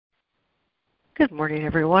Good morning,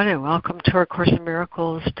 everyone, and welcome to our Course in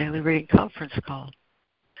Miracles Daily Reading Conference Call.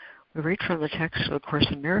 We read from the text of the Course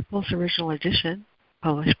in Miracles Original Edition,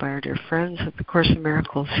 published by our dear friends at the Course in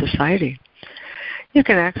Miracles Society. You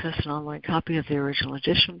can access an online copy of the original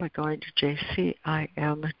edition by going to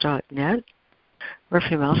jcim.net, or if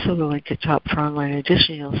you mouse over the link at top for online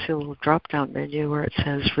edition, you'll see a little drop-down menu where it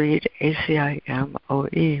says Read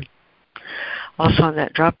ACIMOE. Also on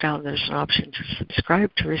that drop-down, there's an option to subscribe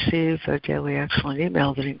to receive a daily excellent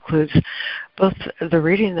email that includes both the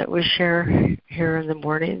reading that we share here in the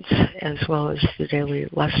mornings as well as the daily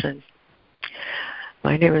lesson.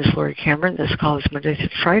 My name is Lori Cameron. This call is Monday through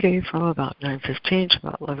Friday from about 9:15 to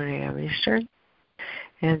about 11 a.m. Eastern.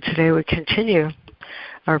 And today we continue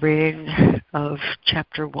our reading of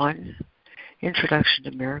Chapter 1, Introduction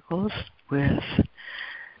to Miracles, with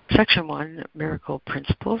Section 1, Miracle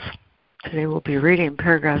Principles. Today we'll be reading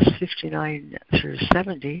paragraphs 59 through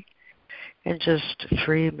 70 and just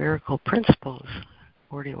 3 miracle principles,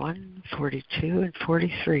 41, 42, and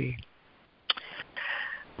 43.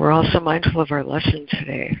 We're also mindful of our lesson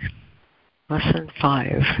today, Lesson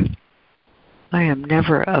 5. I am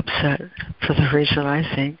never upset for the reason I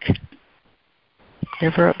think.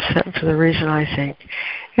 Never upset for the reason I think.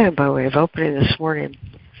 And by way of opening this morning,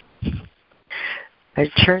 I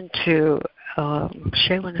turned to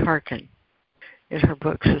Shaylin Harkin in her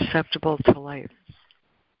book, Susceptible to Light.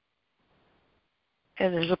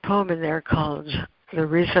 And there's a poem in there called The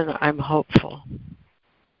Reason I'm Hopeful.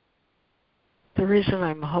 The reason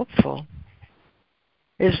I'm hopeful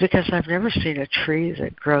is because I've never seen a tree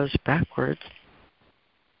that grows backwards,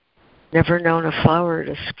 never known a flower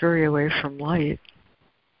to scurry away from light,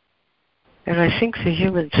 and I think the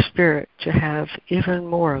human spirit to have even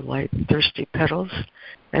more light-thirsty petals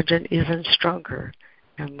and an even stronger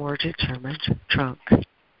and more determined trunk.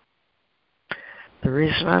 The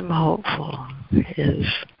reason I'm hopeful is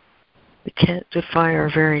we can't defy our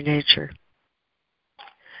very nature.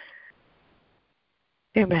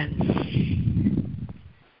 Amen.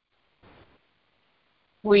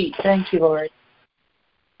 Sweet. Thank you, Lord.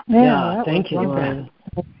 Yeah, thank you, Lord.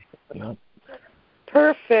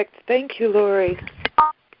 Perfect. Thank you, Lori.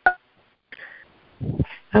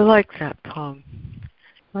 I like that poem.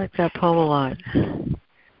 I like that poem a lot.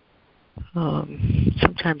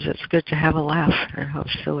 Sometimes it's good to have a laugh at how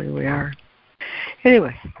silly we are.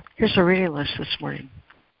 Anyway, here's our reading list this morning.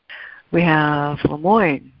 We have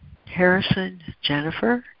Lemoyne, Harrison,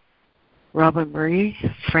 Jennifer, Robin Marie,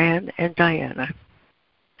 Fran, and Diana.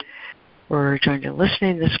 We're joined in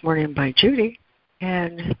listening this morning by Judy.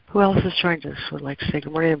 And who else has joined us would like to say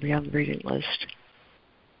good morning and be on the reading list?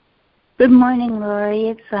 Good morning, Lori.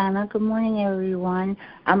 It's Anna. Good morning, everyone.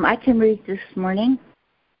 I can read this morning.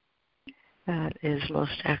 That is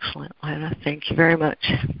most excellent, Lana. Thank you very much.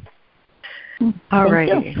 All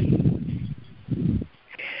righty.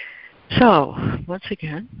 So, once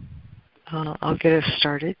again, I'll get us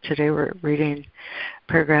started. Today we're reading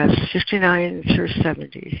paragraphs 59 through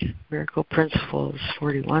 70, Miracle Principles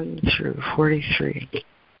 41 through 43.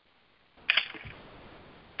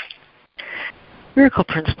 Miracle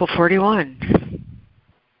Principle 41.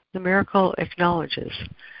 The miracle acknowledges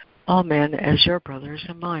all men as your brothers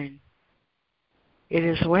and mine. It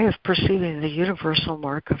is a way of perceiving the universal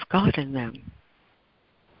mark of God in them.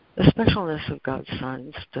 The specialness of God's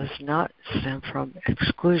sons does not stem from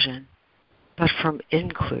exclusion, but from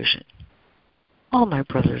inclusion. All my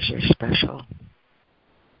brothers are special.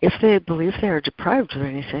 If they believe they are deprived of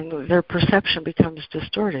anything, their perception becomes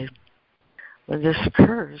distorted. When this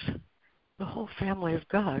occurs, the whole family of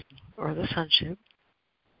God, or the sonship,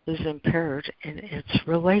 is impaired in its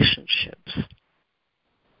relationships.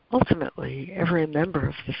 Ultimately, every member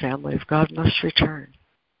of the family of God must return.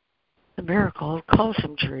 The miracle calls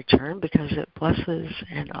him to return because it blesses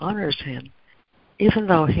and honors him, even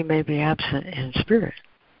though he may be absent in spirit.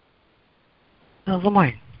 Now,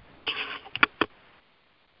 Lemoyne.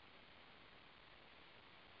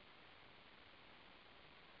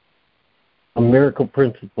 A Miracle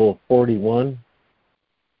Principle 41.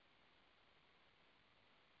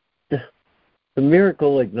 The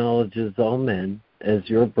miracle acknowledges all men as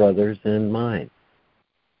your brothers and mine.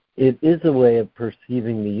 It is a way of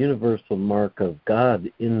perceiving the universal mark of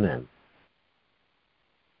God in them.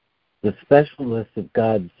 The specialness of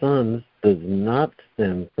God's sons does not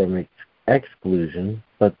stem from exclusion,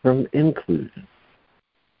 but from inclusion.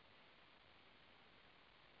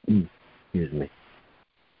 Excuse me.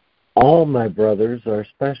 All my brothers are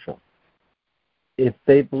special. If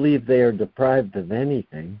they believe they are deprived of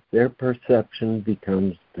anything, their perception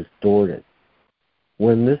becomes distorted.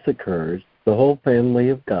 When this occurs, the whole family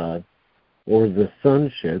of God, or the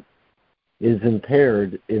sonship, is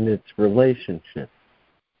impaired in its relationship.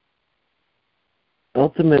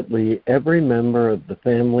 Ultimately, every member of the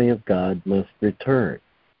family of God must return.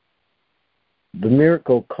 The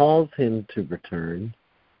miracle calls him to return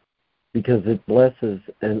because it blesses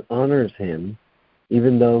and honors him,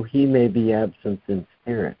 even though he may be absent in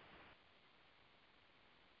spirit.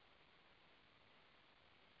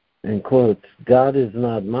 And quotes, God is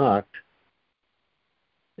not mocked,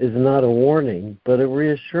 is not a warning, but a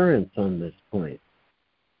reassurance on this point.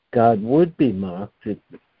 God would be mocked if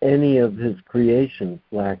any of his creation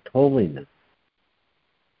lacked holiness.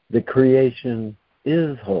 The creation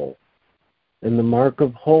is whole, and the mark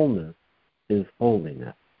of wholeness is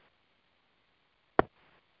holiness.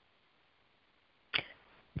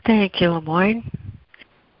 Thank you, Lemoyne.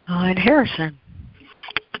 And Harrison.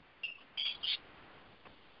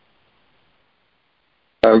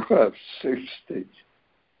 Paragraph 60.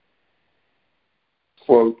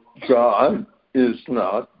 Quote, God is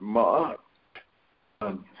not mocked,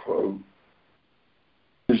 unquote,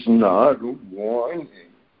 is not a warning,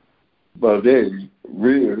 but a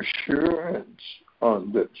reassurance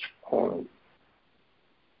on this point.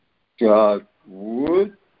 God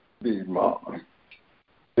would be mocked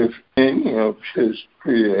if any of his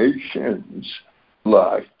creations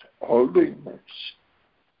lacked holiness.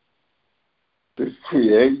 The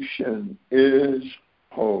creation is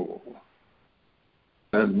whole,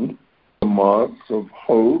 and the mark of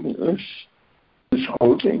wholeness is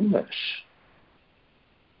holiness.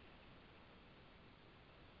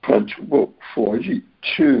 Principle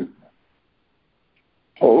 42.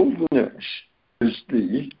 Holiness is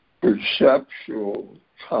the perceptual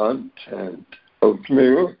content of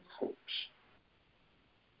miracles.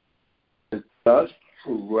 It thus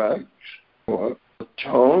corrects or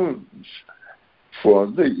atones for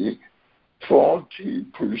the faulty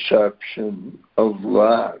perception of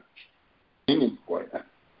lack anywhere.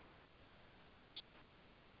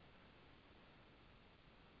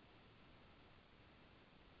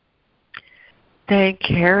 Thank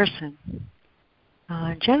you, Harrison.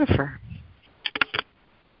 Jennifer.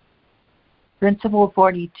 Principle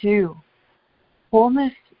 42.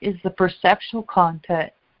 Wholeness is the perceptual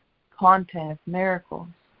content of miracles.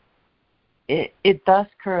 It thus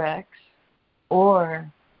corrects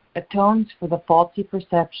or atones for the faulty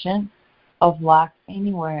perception of lack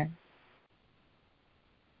anywhere.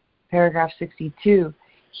 Paragraph 62.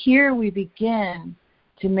 Here we begin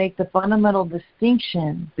to make the fundamental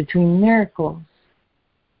distinction between miracles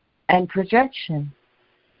and projection.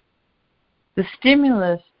 The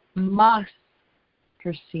stimulus must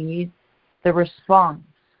precede the response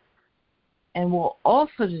and will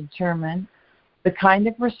also determine the kind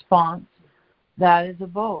of response that is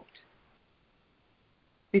evoked.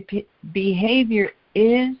 Behavior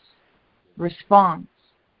is response,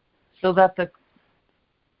 so that the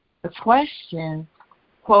question,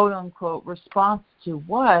 quote unquote, response to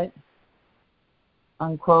what,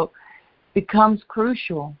 unquote, becomes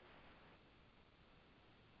crucial.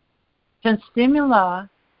 Since stimuli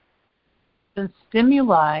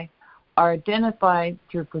are identified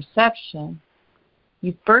through perception,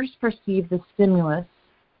 you first perceive the stimulus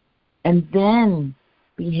and then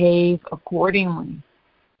behave accordingly.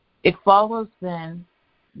 It follows then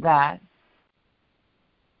that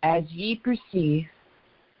as ye perceive,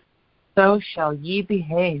 so shall ye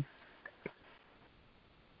behave.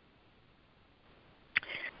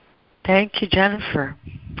 Thank you, Jennifer.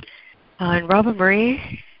 And Robin Marie,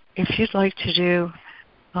 if you'd like to do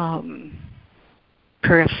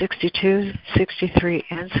paragraph 62, 63,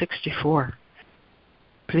 and 64,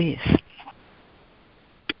 please.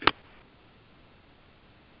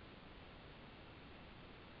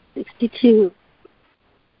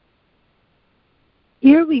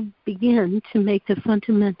 Here we begin to make the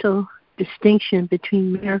fundamental distinction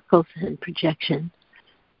between miracles and projection.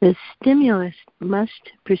 The stimulus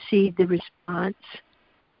must precede the response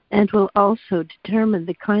and will also determine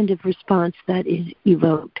the kind of response that is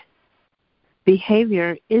evoked.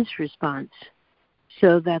 Behavior is response,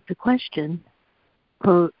 so that the question,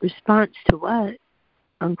 quote, response to what,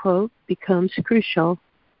 unquote, becomes crucial.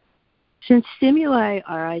 Since stimuli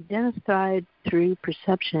are identified through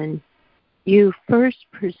perception, you first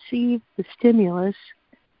perceive the stimulus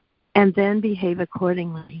and then behave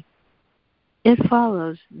accordingly. It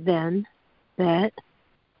follows, then, that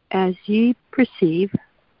as ye perceive,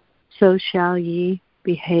 so shall ye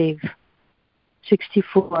behave.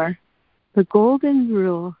 64. The golden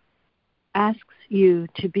rule asks you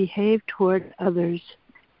to behave toward others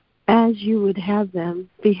as you would have them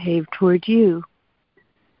behave toward you.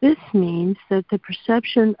 This means that the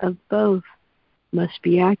perception of both must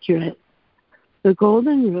be accurate. The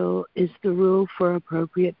golden rule is the rule for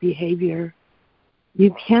appropriate behavior.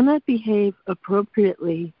 You cannot behave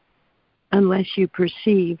appropriately unless you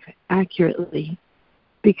perceive accurately,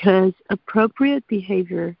 because appropriate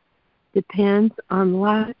behavior depends on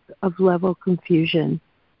lack of level confusion.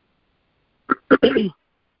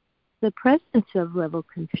 The presence of level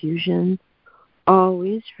confusion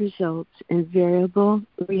always results in variable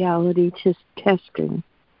reality testing,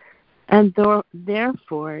 and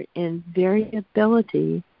therefore in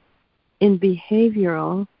variability in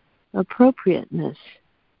behavioral appropriateness.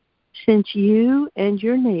 Since you and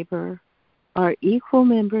your neighbor are equal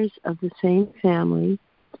members of the same family,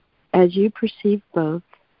 as you perceive both,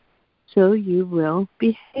 so you will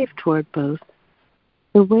behave toward both.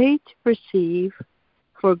 The way to perceive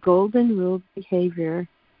for golden rule behavior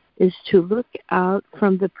is to look out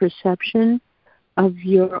from the perception of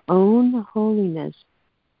your own holiness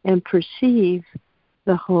and perceive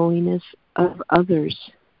the holiness of others.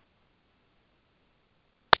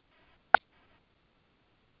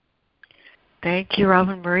 Thank you,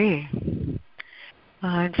 Robin Marie.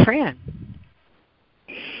 And Fran.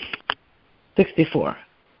 64.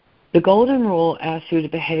 The golden rule asks you to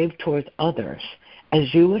behave towards others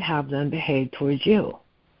as you would have them behave towards you.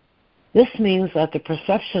 This means that the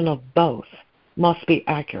perception of both must be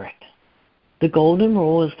accurate. The golden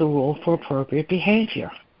rule is the rule for appropriate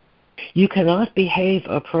behavior. You cannot behave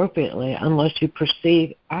appropriately unless you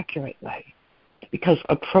perceive accurately, because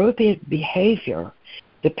appropriate behavior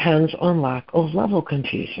depends on lack of level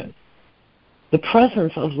confusion. The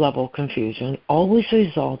presence of level confusion always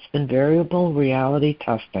results in variable reality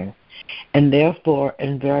testing, and therefore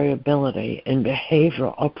in variability in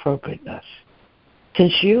behavioral appropriateness.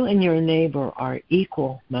 Since you and your neighbor are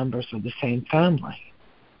equal members of the same family,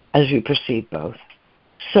 as you perceive both,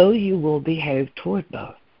 so you will behave toward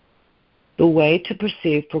both. The way to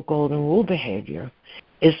perceive for golden rule behavior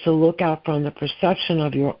is to look out from the perception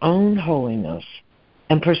of your own holiness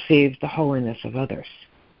and perceive the holiness of others.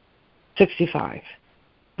 65.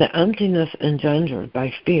 The emptiness engendered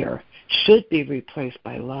by fear should be replaced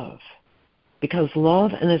by love, because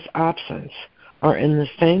love and its absence are in the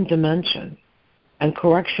same dimension, and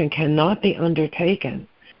correction cannot be undertaken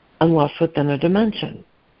unless within a dimension.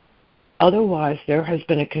 Otherwise, there has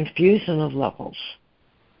been a confusion of levels.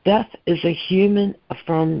 Death is a human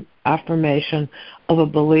affirmation of a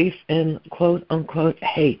belief in quote-unquote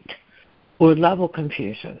hate or level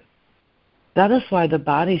confusion. That is why the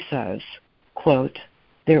body says, quote,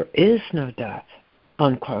 there is no death,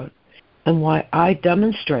 unquote, and why I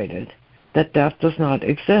demonstrated that death does not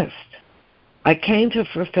exist. I came to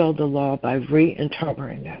fulfill the law by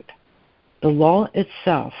reinterpreting it. The law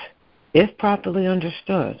itself, if properly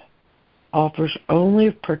understood, offers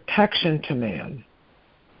only protection to man.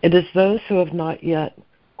 It is those who have not yet,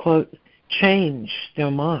 quote, changed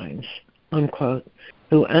their minds, unquote,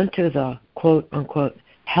 who enter the, quote, unquote,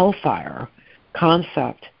 hellfire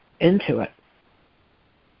concept into it.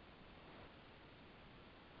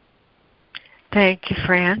 Thank you,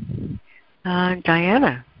 Fran.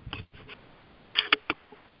 Diana.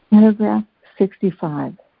 Paragraph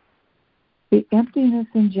 65. The emptiness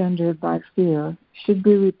engendered by fear should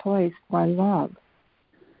be replaced by love,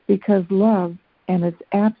 because love and its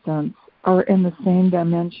absence are in the same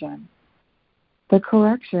dimension. The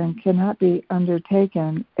correction cannot be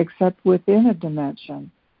undertaken except within a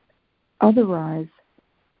dimension. Otherwise,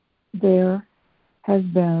 there has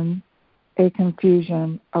been a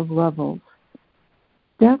confusion of levels.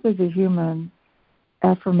 Death is a human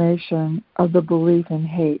affirmation of the belief in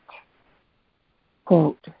hate,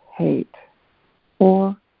 quote, hate,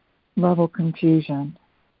 or level confusion.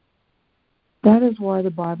 That is why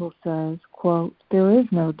the Bible says, quote, there is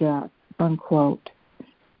no death, unquote,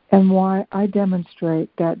 and why I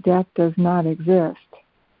demonstrate that death does not exist.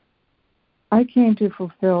 I came to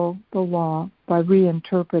fulfill the law by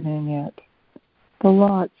reinterpreting it. The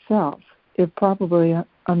law itself, if properly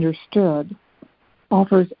understood,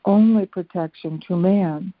 offers only protection to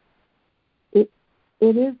man. It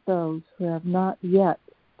is those who have not yet,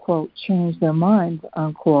 quote, changed their minds,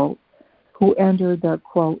 unquote, who enter the,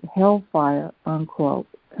 quote, hellfire, unquote,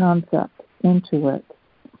 concept into it.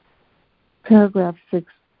 Paragraph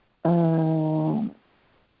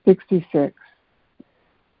 66.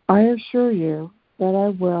 I assure you that I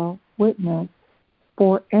will witness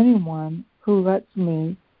for anyone who lets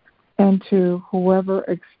me and to whoever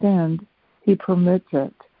extent he permits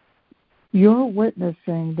it. Your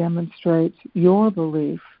witnessing demonstrates your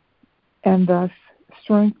belief and thus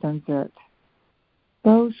strengthens it.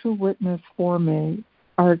 Those who witness for me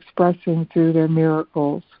are expressing through their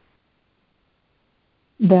miracles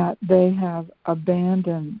that they have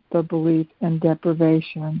abandoned the belief in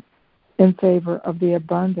deprivation in favor of the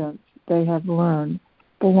abundance they have learned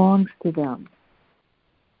belongs to them.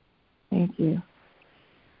 Thank you.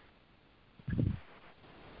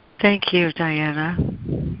 Thank you, Diana.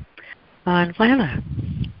 And Lana.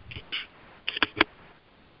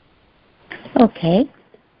 Okay.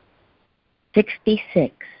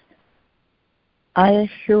 66. I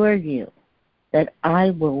assure you that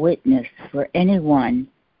I will witness for anyone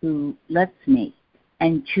who lets me,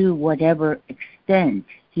 and to whatever extent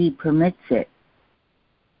he permits it.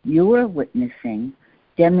 Your witnessing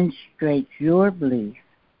demonstrates your belief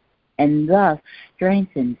and thus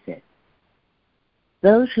strengthens it.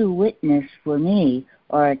 Those who witness for me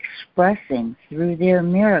are expressing through their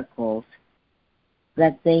miracles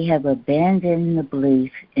that they have abandoned the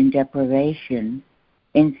belief in deprivation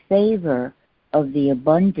in favor of the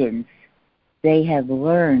abundance they have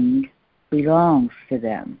learned belongs to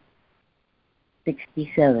them.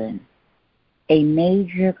 67. A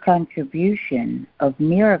major contribution of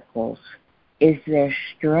miracles is their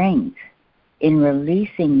strength in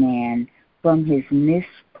releasing man from his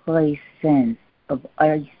misplaced sense of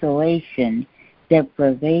isolation,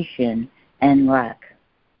 deprivation, and lack.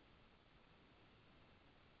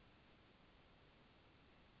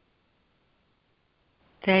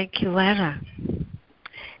 Thank you, Lana.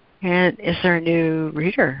 And is there a new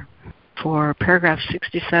reader for paragraph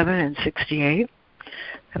 67 and 68?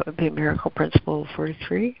 That would be Miracle Principle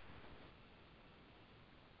 43.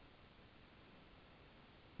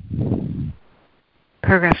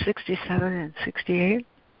 Paragraph 67 and 68.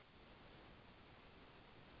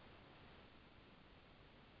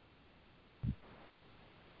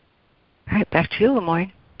 All right, back to you,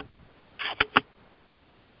 Lemoyne.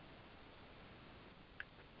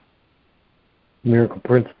 Miracle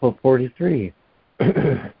Principle 43.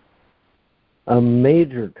 A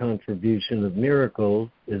major contribution of miracles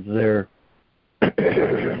is their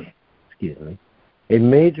A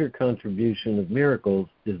major contribution of miracles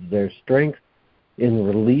is their strength in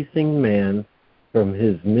releasing man from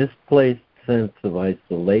his misplaced sense of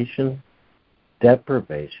isolation,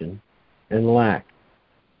 deprivation, and lack.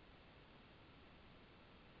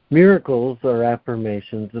 Miracles are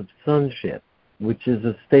affirmations of sonship, which is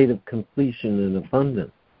a state of completion and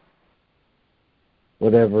abundance.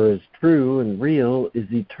 Whatever is true and real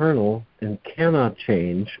is eternal and cannot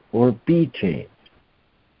change or be changed.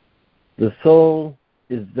 The soul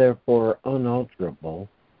is therefore unalterable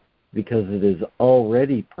because it is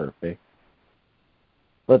already perfect,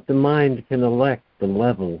 but the mind can elect the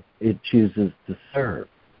level it chooses to serve.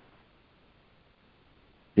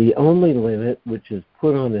 The only limit which is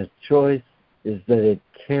put on its choice is that it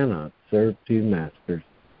cannot serve two masters.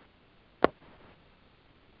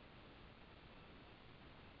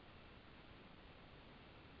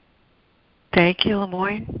 Thank you,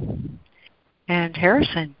 Lemoyne. And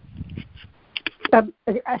Harrison.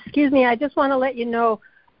 Excuse me, I just want to let you know,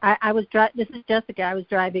 this is Jessica. I was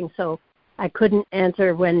driving, so I couldn't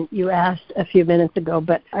answer when you asked a few minutes ago,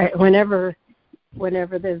 but whenever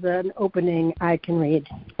there's an opening, I can read.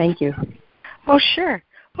 Thank you. Oh, sure.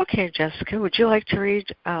 Okay, Jessica, would you like to read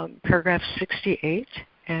paragraphs 68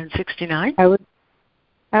 and 69? I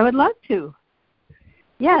would love to.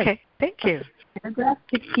 Yes. Okay, thank you. Paragraph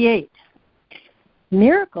 68.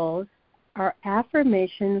 Miracles are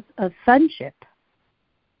affirmations of sonship,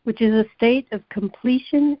 which is a state of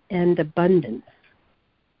completion and abundance.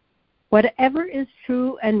 Whatever is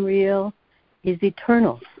true and real is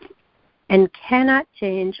eternal and cannot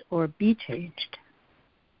change or be changed.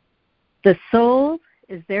 The soul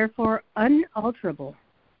is therefore unalterable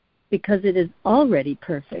because it is already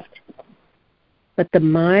perfect, but the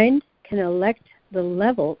mind can elect the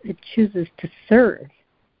level it chooses to serve.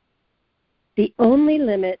 The only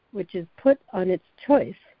limit which is put on its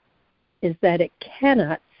choice is that it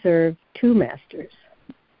cannot serve two masters.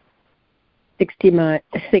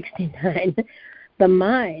 69. The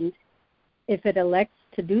mind, if it elects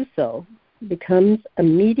to do so, becomes a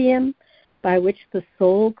medium by which the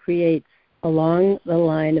soul creates along the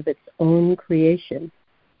line of its own creation.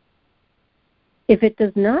 If it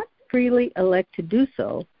does not freely elect to do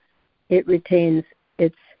so, it retains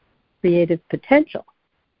its creative potential,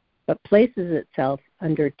 but places itself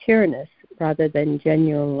under tyrannous rather than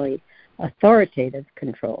genuinely authoritative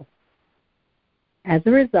control. As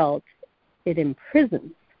a result, it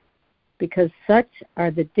imprisons, because such are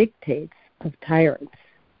the dictates of tyrants.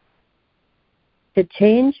 To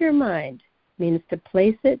change your mind means to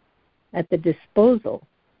place it at the disposal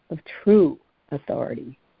of true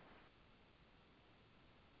authority.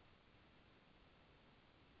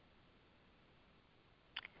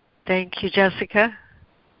 Thank you, Jessica.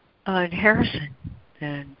 And Harrison,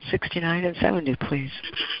 then 69 and 70, please.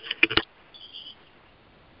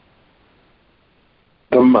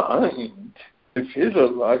 The mind, if it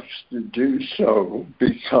elects to do so,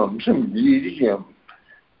 becomes a medium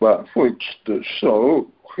by which the soul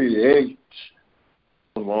creates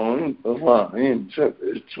along the lines of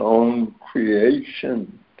its own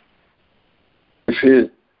creation. If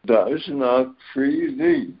it does not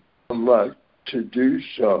freely elect to do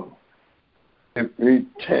so, it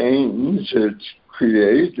retains its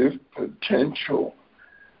creative potential,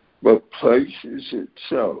 but places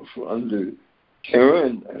itself under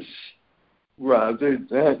tyrannous rather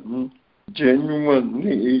than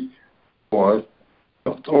genuinely or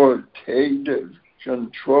authoritative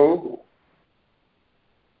control.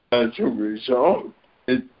 As a result,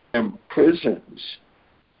 it imprisons,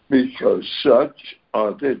 because such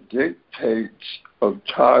are the dictates of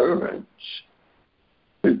tyrants.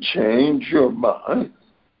 To change your mind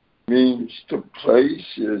means to place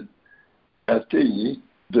it at the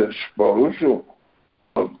disposal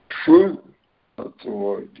of true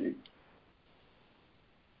authority.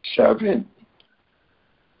 7.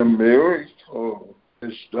 The miracle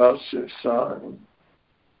is thus a sign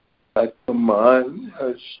that the mind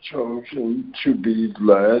has chosen to be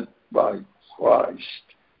led by Christ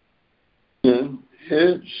in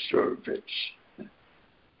His service.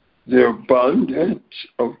 The abundance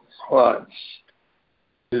of Christ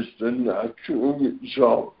is the natural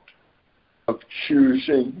result of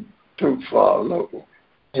choosing to follow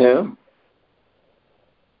Him.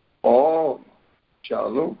 All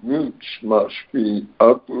shallow roots must be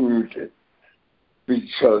uprooted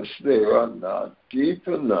because they are not deep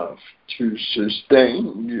enough to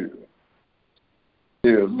sustain you.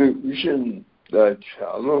 The illusion that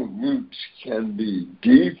shallow roots can be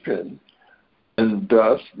deepened and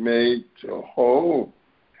thus made to whole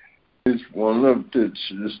is one of the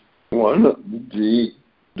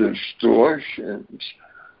distortions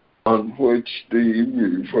on which the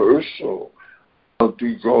reversal of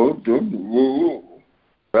the golden rule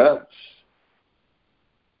rests.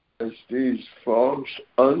 As these false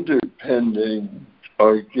underpinnings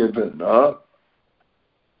are given up,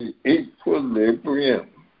 the equilibrium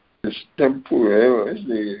is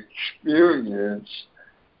temporarily experienced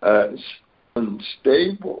as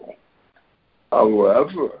unstable.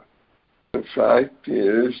 However, the fact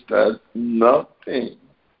is that nothing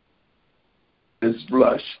is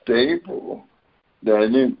less stable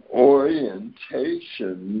than an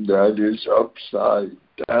orientation that is upside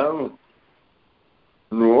down,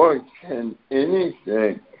 nor can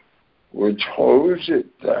anything which holds it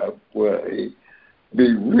that way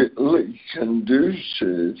be really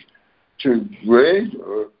conducive to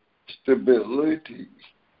greater stability.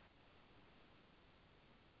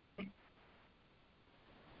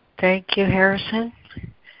 Thank you, Harrison.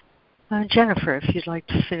 Jennifer, if you'd like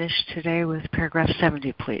to finish today with paragraph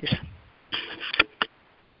 70, please.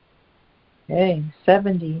 Okay,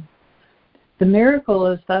 70. The miracle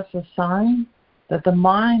is thus a sign that the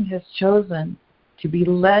mind has chosen to be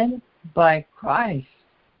led by Christ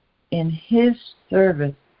in His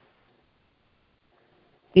service.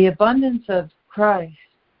 The abundance of Christ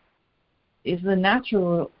is the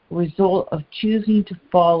natural result of choosing to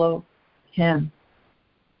follow Him.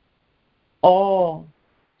 All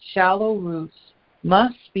shallow roots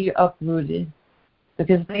must be uprooted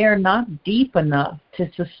because they are not deep enough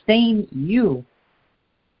to sustain you.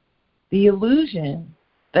 The illusion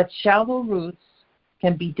that shallow roots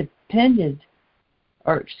can be the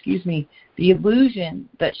illusion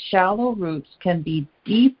that shallow roots can be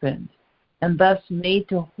deepened and thus made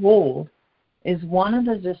to hold is one of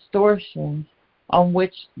the distortions on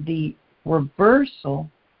which the reversal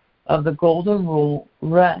of the golden rule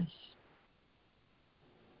rests.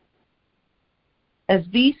 As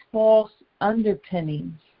these false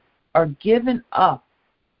underpinnings are given up,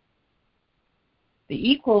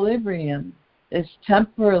 the equilibrium is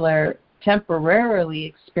temporarily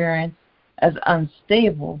experienced as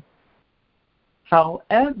unstable.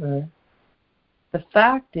 However, the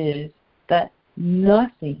fact is that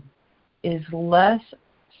nothing is less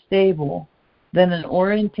stable than an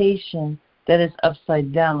orientation that is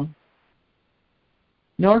upside down,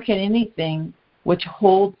 nor can anything which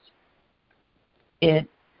holds it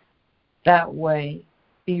that way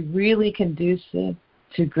be really conducive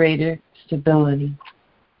to greater stability.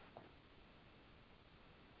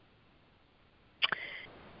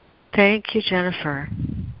 Thank you, Jennifer.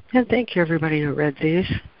 And thank you, everybody who read these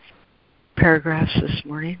paragraphs this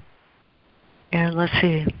morning. And let's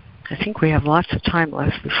see, I think we have lots of time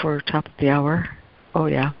left before top of the hour. Oh,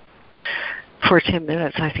 yeah. 14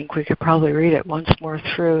 minutes, I think we could probably read it once more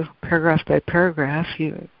through, paragraph by paragraph.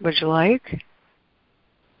 Would you like?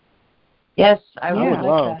 Yes, I would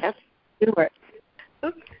love like that. Do it.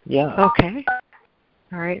 Yeah. Okay.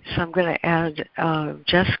 All right, so I'm going to add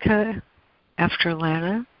Jessica after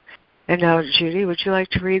Lana. And now, Judy, would you like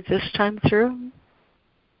to read this time through?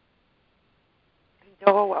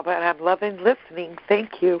 No, but I'm loving listening.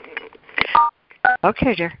 Thank you.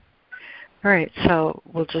 Okay, dear. All right, so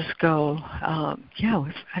we'll just go. I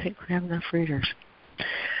think we have enough readers.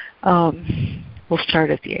 We'll start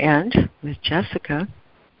at the end with Jessica.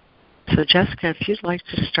 So, Jessica, if you'd like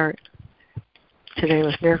to start today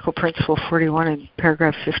with Miracle Principle 41 in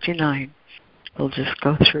paragraph 59, we'll just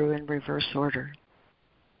go through in reverse order.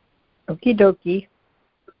 Okie dokie.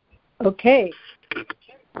 Okay.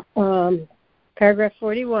 Paragraph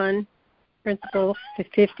 41, Principle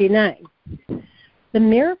 59. The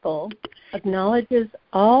miracle acknowledges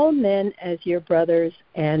all men as your brothers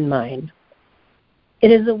and mine.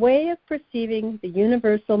 It is a way of perceiving the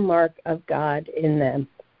universal mark of God in them.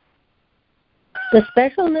 The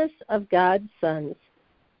specialness of God's sons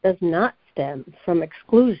does not stem from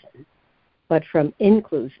exclusion, but from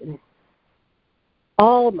inclusion.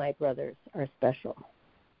 All my brothers are special.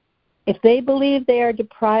 If they believe they are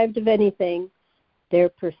deprived of anything, their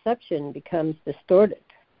perception becomes distorted.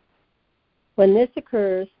 When this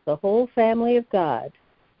occurs, the whole family of God,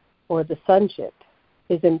 or the sonship,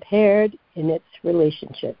 is impaired in its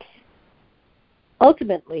relationships.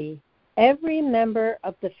 Ultimately, every member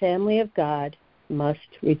of the family of God must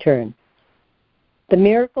return. The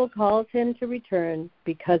miracle calls him to return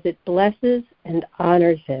because it blesses and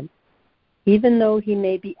honors him, even though he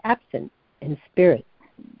may be absent in spirit.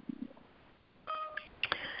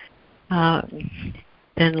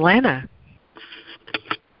 Then Lana.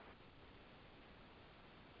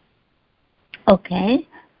 Okay.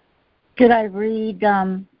 Should I read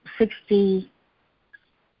 60?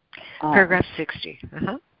 Paragraph 60.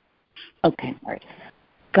 Uh-huh. Okay, all right.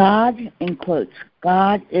 God, in quotes,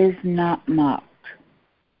 God is not mocked,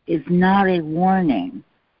 is not a warning,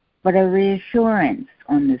 but a reassurance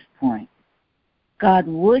on this point. God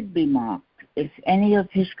would be mocked if any of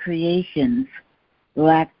his creations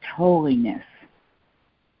lacked holiness.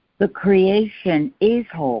 The creation is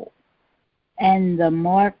whole, and the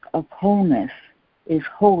mark of wholeness is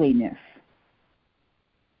holiness.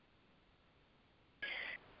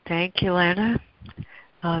 Thank you, Lana.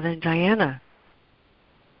 Then Diana,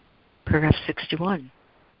 paragraph 61.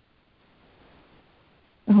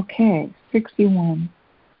 Okay, 61.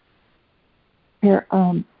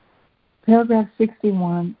 Paragraph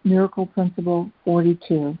 61, Miracle Principle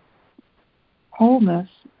 42. Wholeness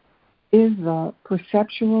is the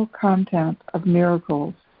perceptual content of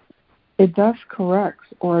miracles. It thus corrects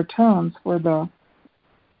or atones for the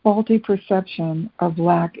faulty perception of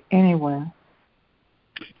lack anywhere.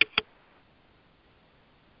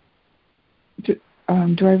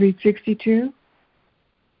 Do I read 62?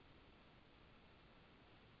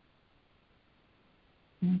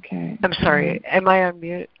 Okay. I'm sorry, am I on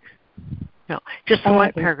mute? No, just the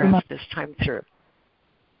one paragraph this time through.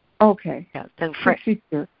 Okay. Yeah, then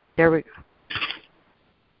 62. There we go.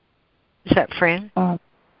 Is that Fran? I'm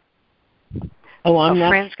not.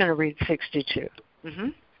 Fran's going to read 62.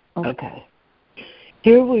 Mm-hmm. Okay.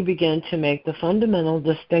 Here we begin to make the fundamental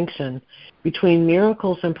distinction between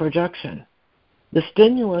miracles and projection. The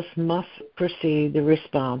stimulus must precede the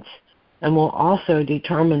response and will also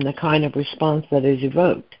determine the kind of response that is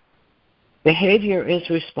evoked. Behavior is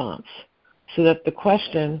response, so that the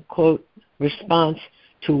question, quote, response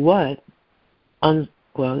to what,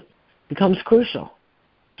 unquote, becomes crucial.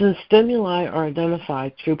 Since stimuli are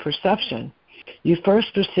identified through perception, you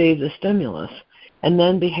first perceive the stimulus and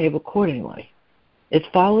then behave accordingly. It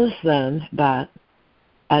follows then that,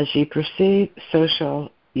 as ye perceive, so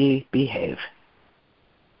shall ye behave.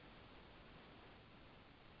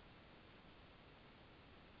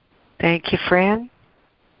 Thank you, Fran.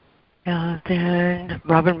 Then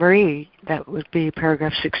Robin Marie, that would be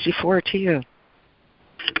paragraph 64 to you.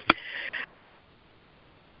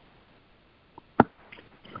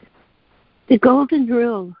 The Golden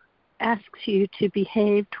Rule asks you to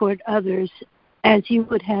behave toward others as you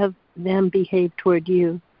would have them behave toward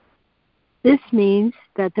you. This means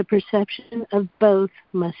that the perception of both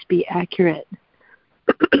must be accurate.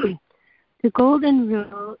 The Golden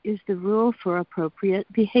Rule is the rule for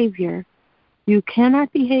appropriate behavior. You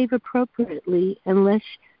cannot behave appropriately unless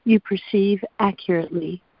you perceive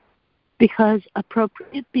accurately, because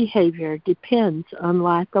appropriate behavior depends on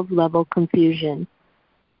lack of level confusion.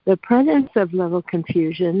 The presence of level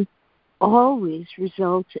confusion always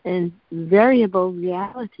results in variable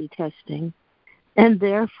reality testing and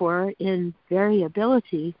therefore in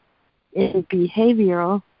variability in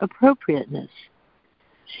behavioral appropriateness.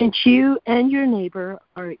 Since you and your neighbor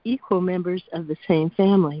are equal members of the same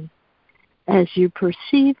family, as you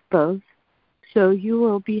perceive both, so you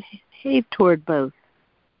will behave toward both.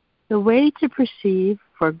 The way to perceive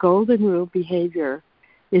for Golden Rule behavior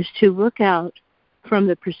is to look out from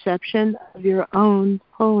the perception of your own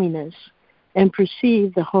holiness and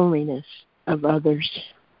perceive the holiness of others.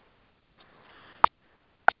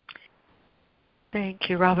 Thank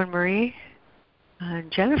you, Robin Marie.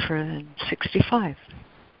 Jennifer, then 65.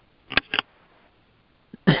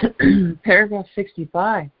 Paragraph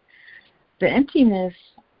 65. The emptiness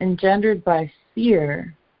engendered by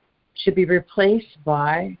fear should be replaced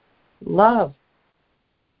by love,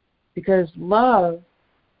 because love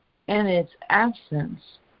and its absence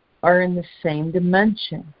are in the same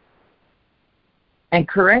dimension, and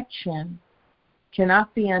correction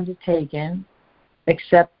cannot be undertaken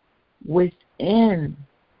except within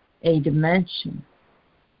a dimension.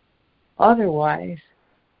 Otherwise,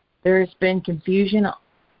 there has been confusion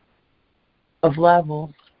of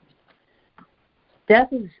levels.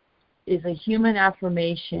 Death is a human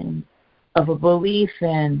affirmation of a belief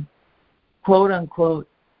in quote-unquote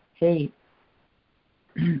hate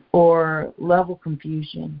or level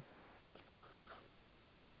confusion.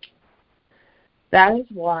 That is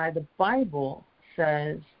why the Bible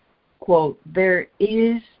says, quote, there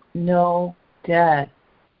is no death,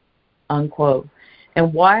 unquote.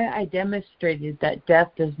 And why I demonstrated that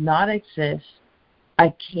death does not exist,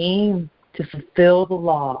 I came to fulfill the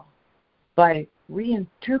law by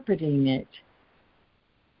reinterpreting it.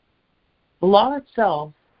 The law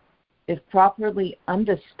itself, if properly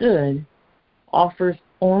understood, offers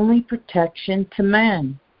only protection to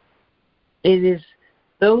man. It is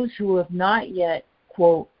those who have not yet,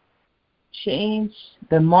 quote, changed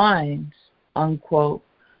their minds, unquote,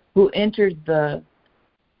 who entered the,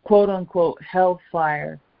 quote, unquote,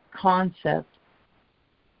 hellfire concept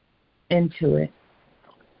into it.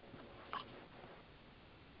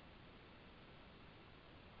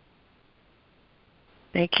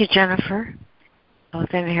 Thank you, Jennifer.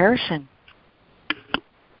 Then Harrison.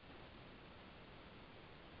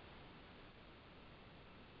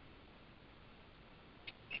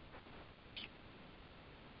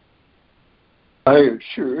 I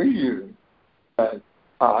assure you that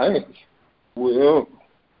I will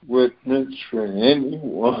witness for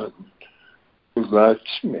anyone who lets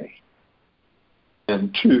me,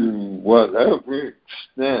 and to whatever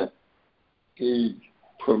extent he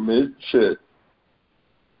permits it.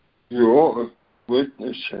 Your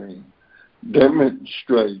witnessing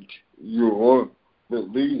demonstrates your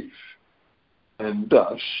belief and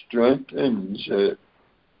thus strengthens it.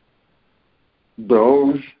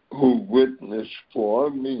 Those who witness for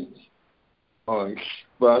me are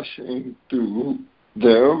expressing through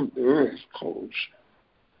their miracles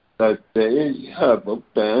that they have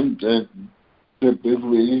abandoned the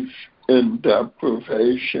belief in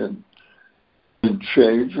deprivation in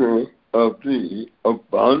favor of the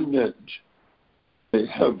abundance they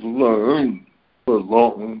have learned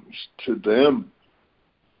belongs to them.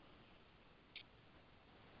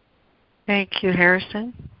 Thank you,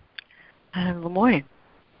 Harrison. And Lemoyne.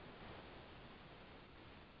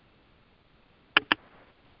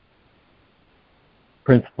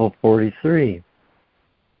 Principle 43.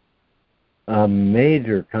 A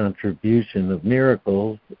major contribution of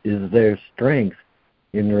miracles is their strength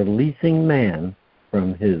in releasing man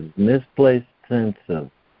from his misplaced sense of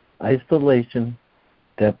isolation,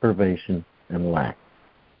 deprivation, and lack.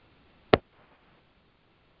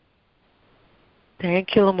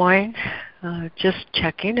 Thank you, Lemoyne. Just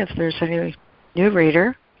checking if there's any new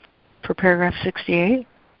reader for paragraph 68.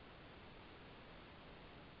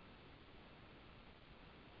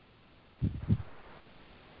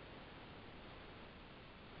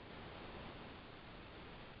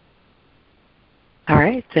 All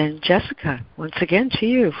right, then Jessica, once again to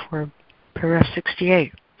you for paragraph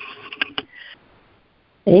 68.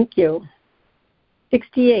 Thank you.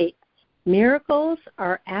 68. Miracles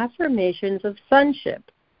are affirmations of sonship,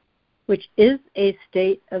 which is a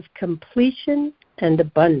state of completion and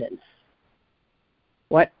abundance.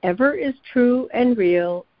 Whatever is true and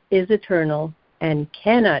real is eternal and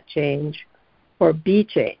cannot change or be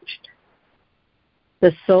changed.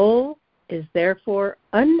 The soul is therefore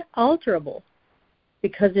unalterable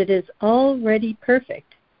because it is already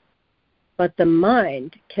perfect, but the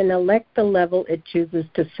mind can elect the level it chooses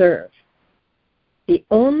to serve. The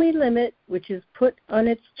only limit which is put on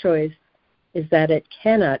its choice is that it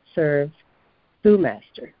cannot serve two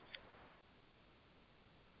masters.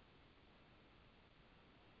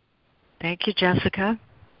 Thank you, Jessica.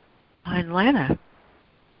 And Lana.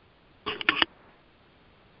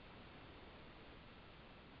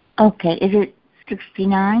 Okay, is it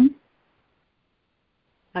 69?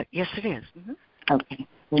 Yes, it is. Mm-hmm. Okay,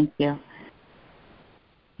 thank you.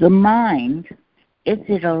 The mind, if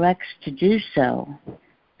it elects to do so,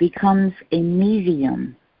 becomes a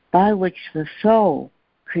medium by which the soul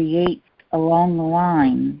creates along the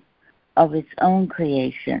line of its own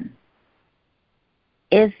creation.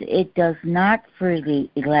 If it does not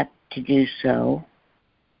freely elect to do so,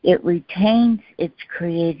 it retains its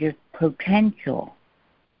creative potential,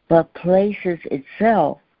 but places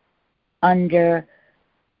itself under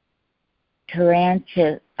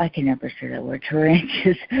tyrannical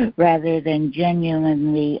rather than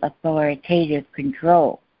genuinely authoritative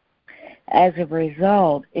control. As a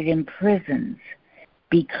result, it imprisons,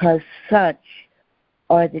 because such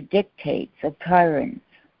are the dictates of tyrants.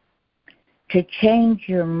 To change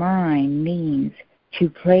your mind means to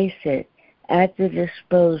place it at the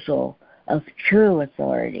disposal of true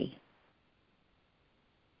authority.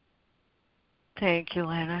 Thank you,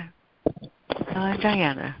 Lana.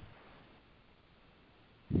 Diana.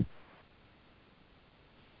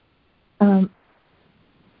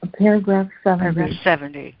 Paragraph 70. Paragraph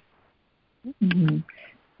 70. Mm-hmm.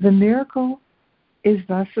 The miracle is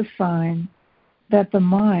thus a sign that the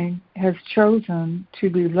mind has chosen to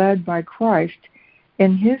be led by Christ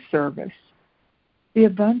in his service. The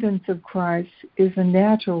abundance of Christ is a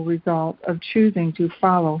natural result of choosing to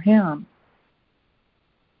follow him.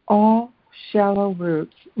 All shallow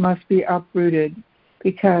roots must be uprooted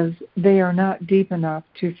because they are not deep enough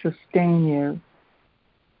to sustain you.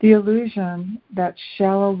 The illusion that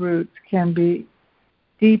shallow roots can be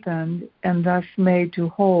deepened and thus made to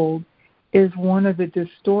hold is one of the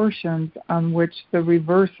distortions on which the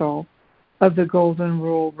reversal of the Golden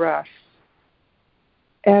Rule rests.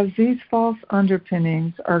 As these false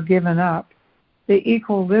underpinnings are given up, the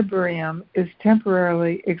equilibrium is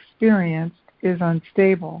temporarily experienced is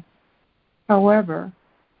unstable. However,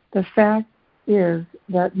 the fact is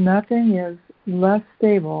that nothing is less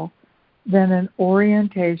stable than an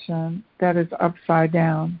orientation that is upside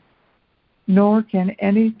down, nor can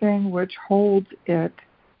anything which holds it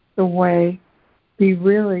the way be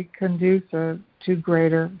really conducive to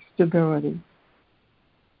greater stability.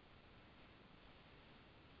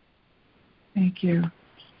 Thank you.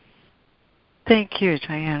 Thank you,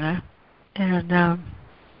 Diana. And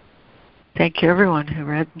thank you, everyone who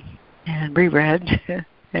read and reread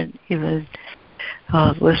and even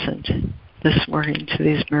listened this morning to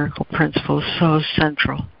these miracle principles, so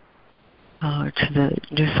central to the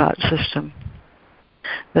new thought system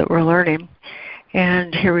that we're learning.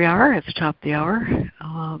 And here we are at the top of the hour,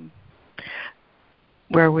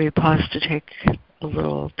 where we pause to take a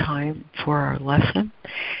little time for our lesson.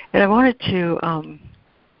 And I wanted to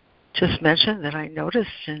just mention that I noticed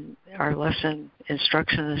in our lesson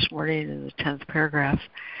instruction this morning in the 10th paragraph,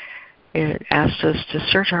 it asked us to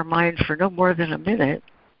search our mind for no more than a minute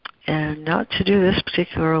and not to do this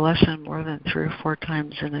particular lesson more than 3 or 4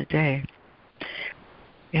 times in a day.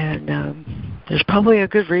 And there's probably a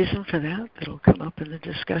good reason for that that'll come up in the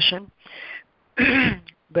discussion.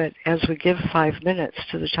 But as we give 5 minutes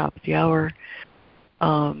to the top of the hour,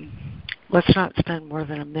 let's not spend more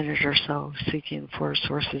than a minute or so seeking for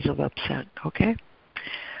sources of upset, okay?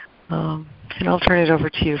 And I'll turn it over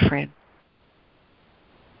to you, Fran.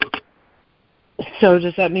 So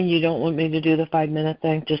does that mean you don't want me to do the 5-minute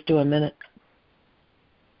thing? Just do a minute?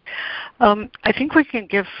 I think we can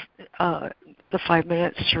give the 5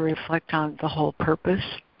 minutes to reflect on the whole purpose.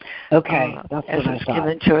 Okay, that's as what it's I thought.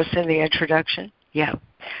 given to us in the introduction. Yeah.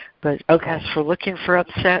 But as for looking for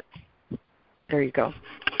upset, there you go.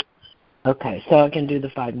 Okay, so I can do the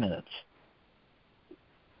 5 minutes.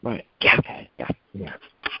 Right. Yeah. Okay. Yeah.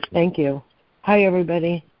 Thank you. Hi,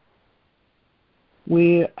 everybody.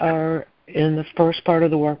 We are in the first part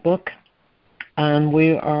of the workbook, and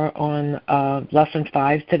we are on lesson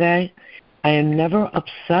 5 today. I am never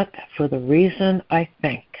upset for the reason I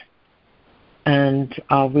think. And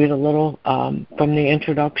I'll read a little from the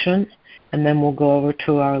introduction, and then we'll go over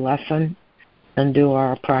to our lesson and do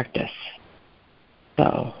our practice.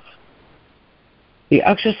 So, the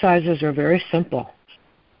exercises are very simple.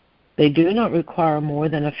 They do not require more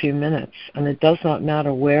than a few minutes, and it does not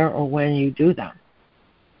matter where or when you do them.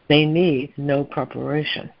 They need no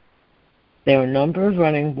preparation. They are numbered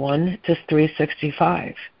running 1 to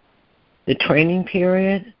 365. The training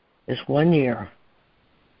period is 1 year.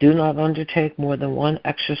 Do not undertake more than 1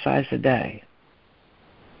 exercise a day.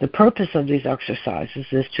 The purpose of these exercises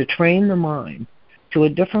is to train the mind to a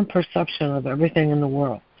different perception of everything in the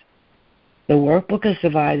world. The workbook is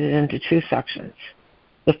divided into two sections.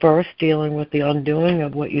 The first dealing with the undoing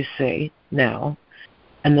of what you see now,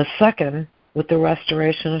 and the second with the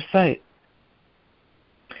restoration of sight.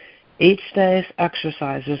 Each day's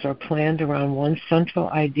exercises are planned around one central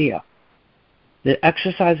idea. The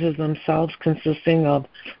exercises themselves consisting of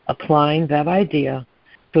applying that idea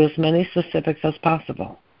to as many specifics as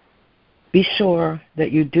possible. Be sure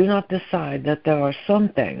that you do not decide that there are some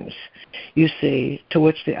things you see to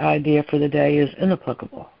which the idea for the day is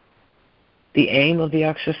inapplicable. The aim of the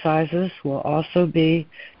exercises will also be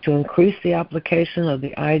to increase the application of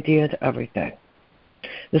the idea to everything.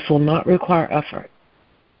 This will not require effort.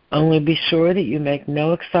 Only be sure that you make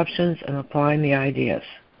no exceptions in applying the ideas.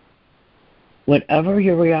 Whatever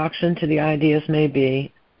your reaction to the ideas may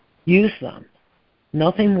be, use them.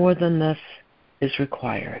 Nothing more than this is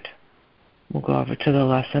required. We'll go over to the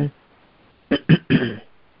lesson.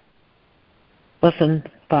 Lesson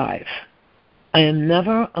 5. I am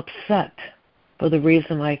never upset for the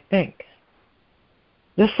reason I think.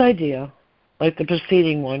 This idea, like the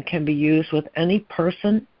preceding one, can be used with any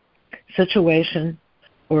person, situation,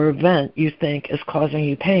 or event you think is causing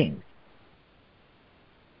you pain.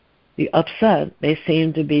 The upset may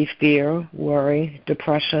seem to be fear, worry,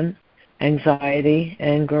 depression, anxiety,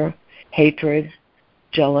 anger, hatred,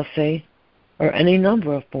 jealousy, or any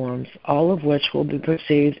number of forms, all of which will be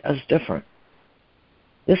perceived as different.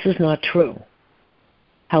 This is not true.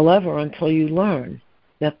 However, until you learn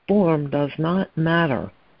that form does not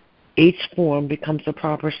matter, each form becomes the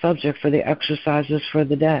proper subject for the exercises for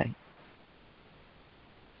the day.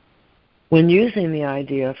 When using the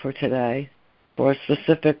idea for today for a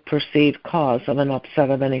specific perceived cause of an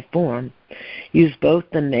upset of any form, use both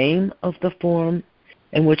the name of the form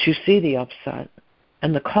in which you see the upset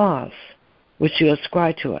and the cause which you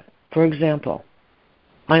ascribe to it. For example,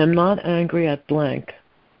 I am not angry at blank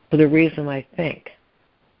for the reason I think.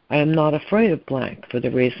 I am not afraid of blank for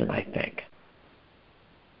the reason I think.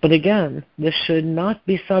 But again, this should not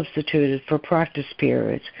be substituted for practice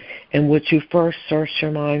periods in which you first search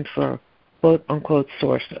your mind for quote-unquote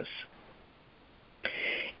sources.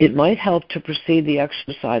 It might help to precede the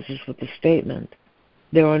exercises with the statement,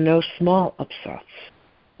 there are no small upsets.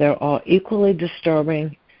 They're all equally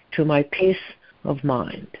disturbing to my peace of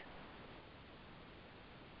mind.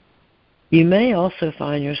 You may also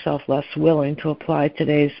find yourself less willing to apply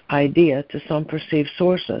today's idea to some perceived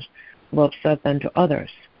sources of upset than to others.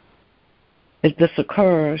 If this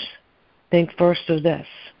occurs, think first of this.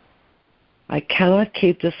 I cannot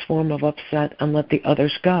keep this form of upset and let the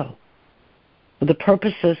others go. For the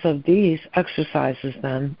purposes of these exercises,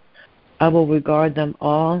 then, I will regard them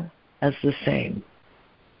all as the same.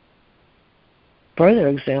 Further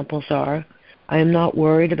examples are, I am not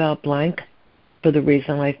worried about blank for the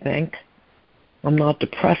reason I think. I'm not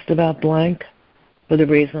depressed about blank for the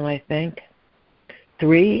reason I think.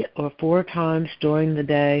 3 or 4 times during the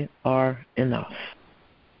day are enough.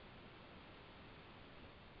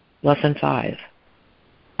 Lesson 5.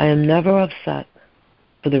 I am never upset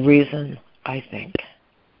for the reason I think.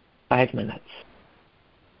 5 minutes.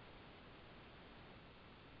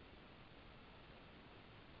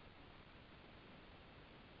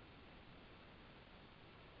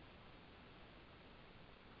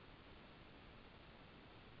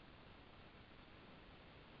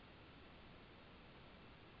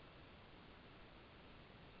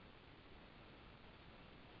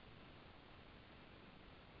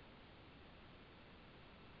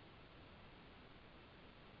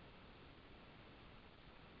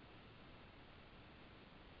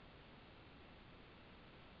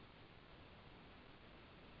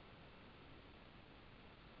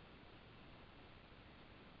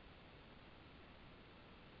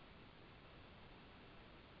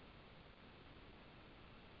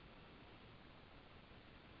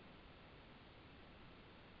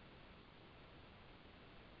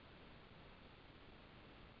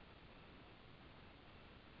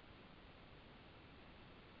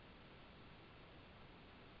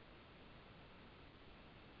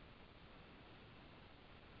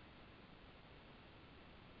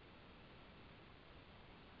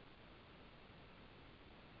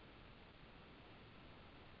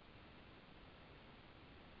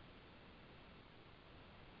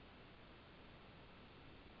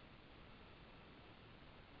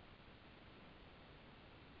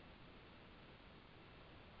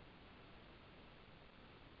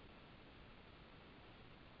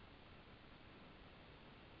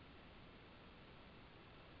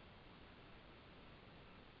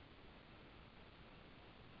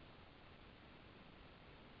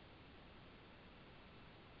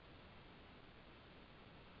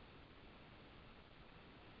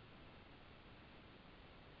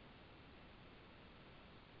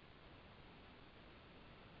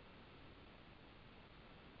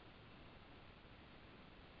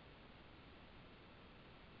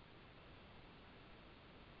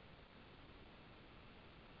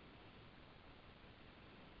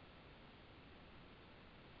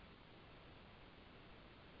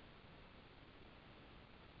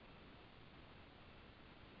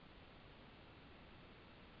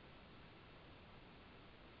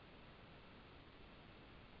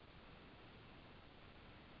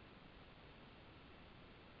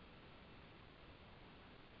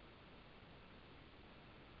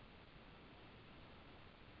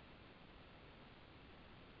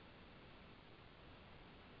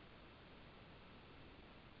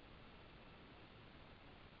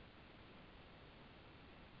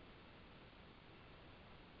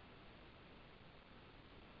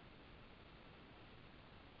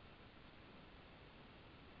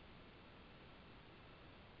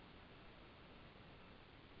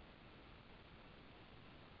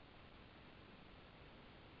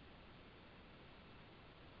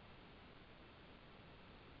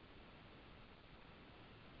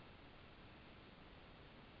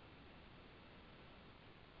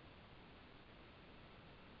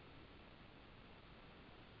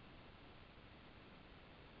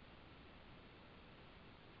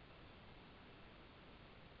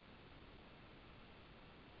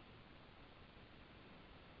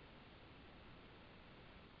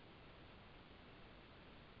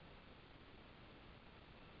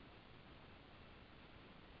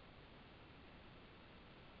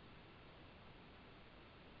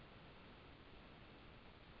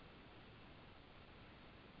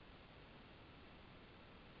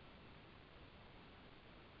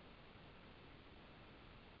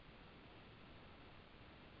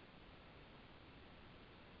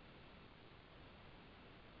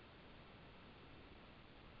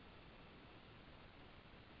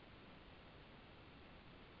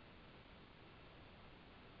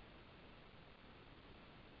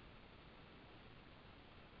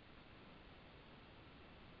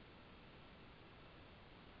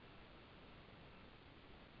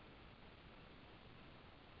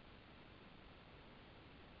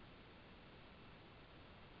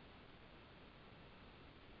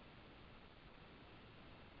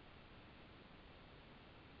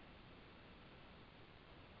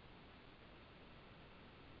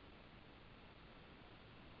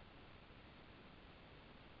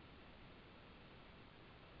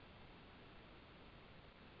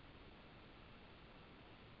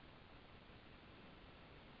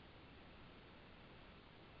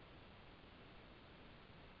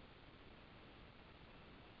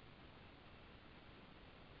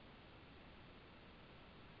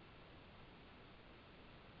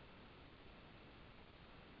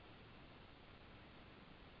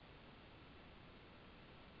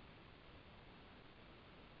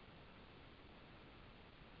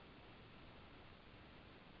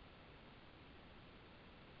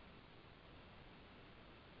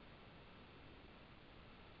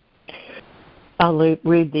 I'll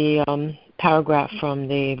read the paragraph from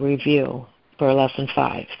the review for Lesson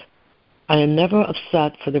 5. I am never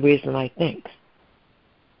upset for the reason I think.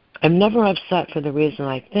 I'm never upset for the reason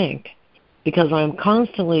I think because I am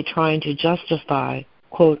constantly trying to justify,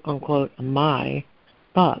 quote unquote, my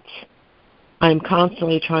thoughts. I am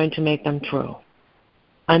constantly trying to make them true.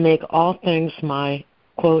 I make all things my,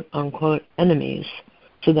 quote unquote, enemies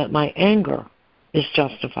so that my anger is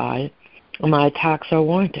justified and my attacks are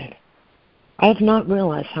warranted. I have not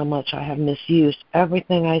realized how much I have misused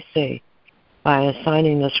everything I see by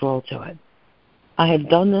assigning this role to it. I have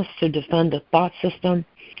done this to defend a thought system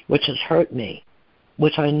which has hurt me,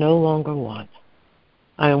 which I no longer want.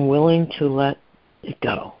 I am willing to let it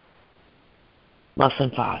go.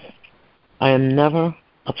 Lesson 5. I am never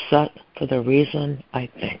upset for the reason I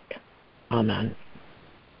think. Amen.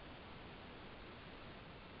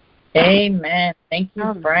 Amen. Thank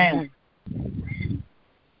you, Fran.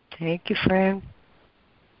 Thank you, Fran.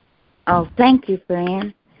 Oh, thank you,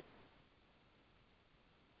 Fran.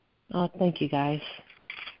 Oh, thank you, guys.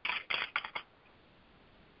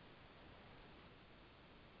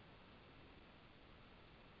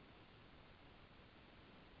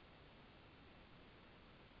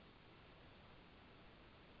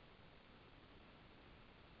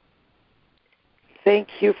 Thank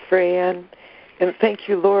you, Fran. And thank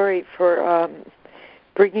you, Lori, for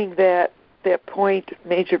bringing that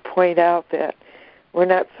major point out that we're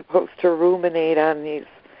not supposed to ruminate on these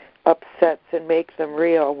upsets and make them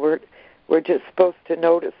real. We're just supposed to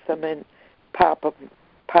notice them and pop them,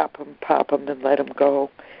 and let them go.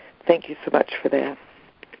 Thank you so much for that.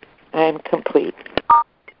 I am complete.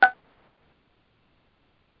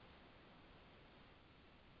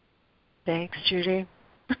 Thanks, Judy.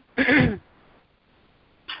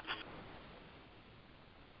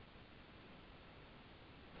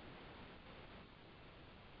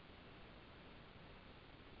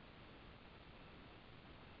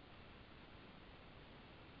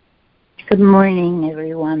 Good morning,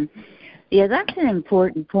 everyone. Yeah, that's an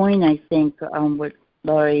important point, I think, what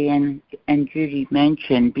Laurie and Judy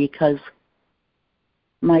mentioned, because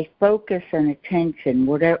my focus and attention,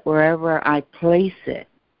 wherever I place it,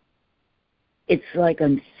 it's like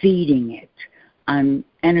I'm feeding it. I'm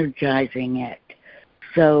energizing it.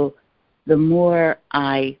 So the more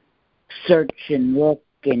I search and look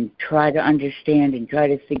and try to understand and try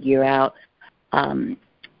to figure out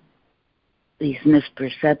these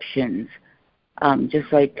misperceptions,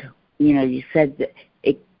 just like you said, that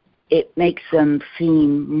it makes them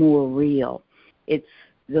seem more real. It's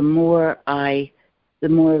the more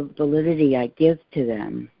validity I give to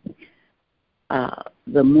them,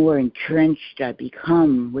 the more entrenched I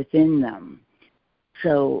become within them.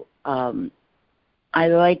 So I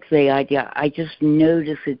like the idea. I just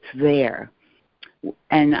notice it's there,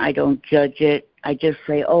 and I don't judge it. I just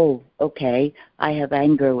say, oh, okay, I have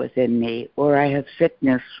anger within me, or I have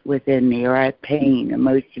sickness within me, or I have pain,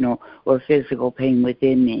 emotional or physical pain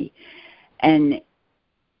within me. And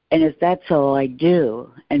if that's all I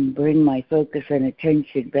do and bring my focus and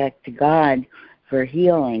attention back to God for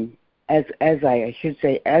healing, as I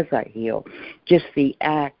heal, just the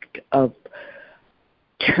act of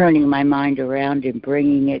turning my mind around and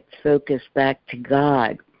bringing its focus back to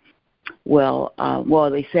God. Well,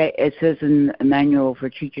 they say, it says in the Manual for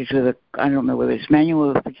Teachers, I don't know whether it's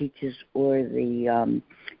Manual for Teachers or the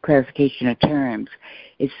Clarification of Terms,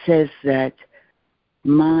 it says that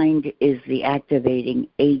mind is the activating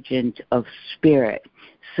agent of spirit.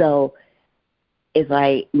 So if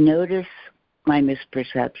I notice my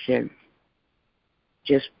misperception,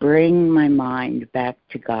 just bring my mind back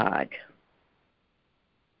to God.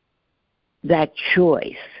 That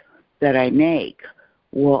choice that I make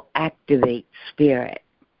will activate spirit,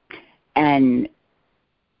 and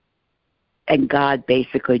God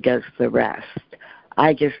basically does the rest.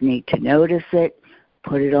 I just need to notice it,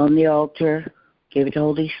 put it on the altar, give it to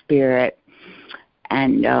Holy Spirit,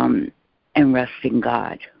 and rest in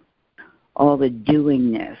God. All the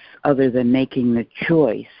doingness, other than making the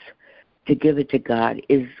choice to give it to God,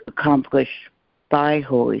 is accomplished by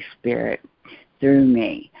Holy Spirit through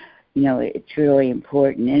me. It's really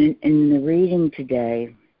important. And in the reading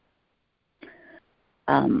today,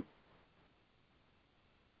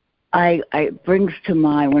 it brings to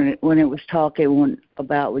mind when it was talking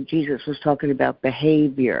about when Jesus was talking about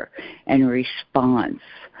behavior and response.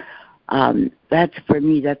 That's, for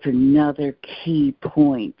me, that's another key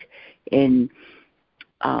point in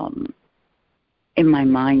my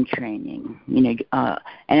mind training.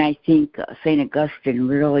 And I think St. Augustine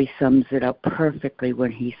really sums it up perfectly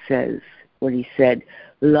when he said,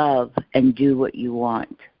 love and do what you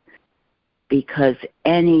want. Because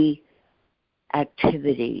any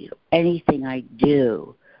activity, anything I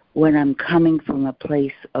do, when I'm coming from a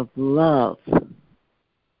place of love,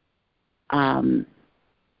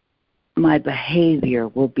 my behavior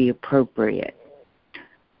will be appropriate.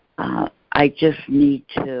 I just need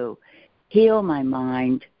to heal my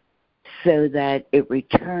mind so that it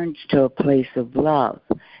returns to a place of love.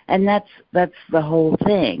 And that's the whole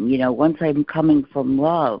thing. You know, once I'm coming from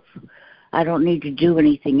love, I don't need to do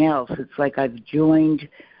anything else. It's like I rejoined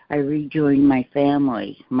my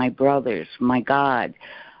family, my brothers, my God,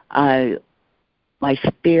 my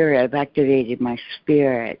spirit. I've activated my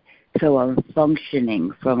spirit. So I'm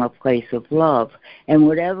functioning from a place of love. And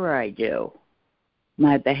whatever I do,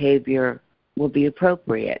 my behavior will be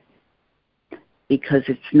appropriate because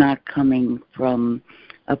it's not coming from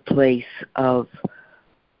a place of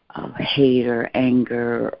hate or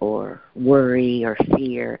anger or worry or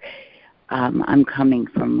fear. I'm coming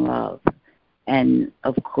from love. And,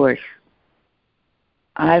 of course,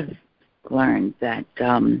 I've learned that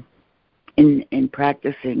in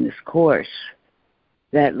practicing this course,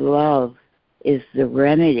 that love is the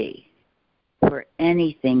remedy for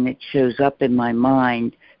anything that shows up in my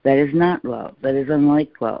mind that is not love, that is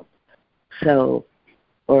unlike love. So,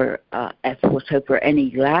 for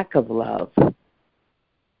any lack of love,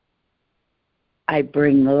 I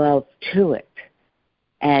bring love to it.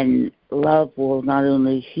 And love will not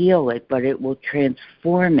only heal it, but it will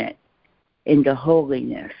transform it into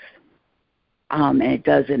holiness. And it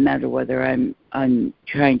doesn't matter whether I'm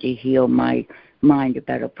trying to heal my mind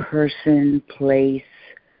about a person, place,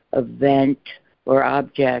 event, or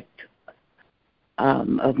object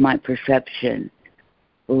of my perception.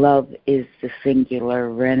 Love is the singular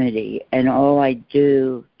remedy, and all I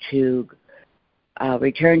do to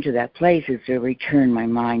return to that place is to return my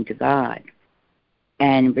mind to God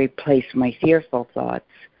and replace my fearful thoughts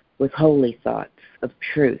with holy thoughts of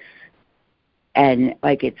truth. And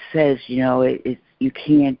like it says, you know, you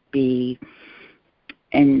can't be,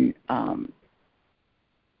 and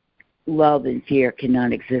love and fear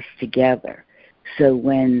cannot exist together. So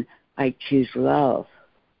when I choose love,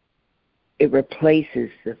 it replaces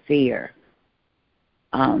the fear.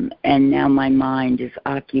 And now my mind is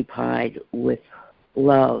occupied with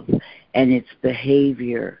love, and its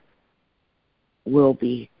behavior will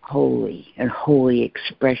be holy, a holy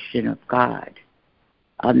expression of God.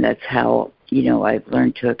 That's how, you know, I've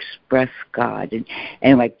learned to express God.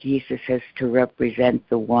 And like Jesus says, to represent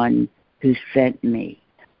the one who sent me.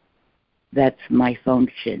 That's my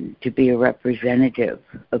function, to be a representative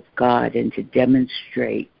of God and to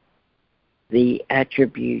demonstrate the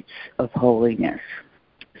attributes of holiness.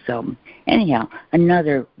 So anyhow,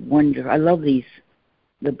 another wonder. I love these,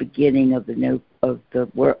 the beginning of the note of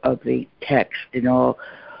the text and all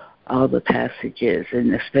the passages,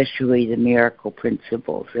 and especially the miracle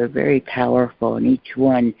principles. They're very powerful, and each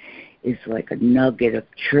one is like a nugget of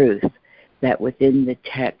truth that within the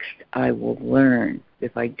text I will learn.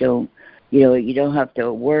 If I don't, you know, you don't have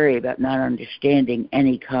to worry about not understanding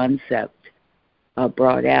any concept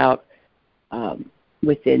brought out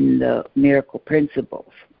within the miracle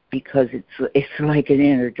principles, because it's like an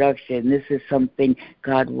introduction. This is something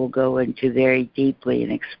God will go into very deeply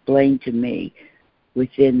and explain to me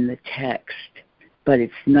within the text. But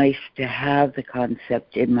it's nice to have the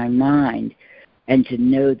concept in my mind and to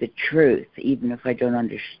know the truth, even if I don't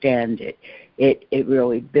understand it. It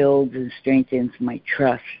really builds and strengthens my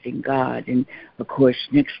trust in God. And, of course,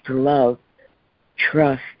 next to love,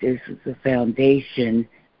 trust is the foundation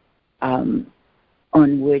on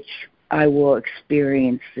which I will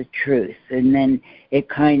experience the truth. And then it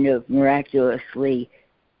kind of miraculously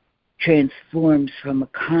transforms from a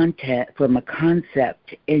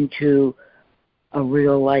concept into a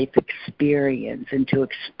real life experience. And to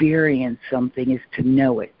experience something is to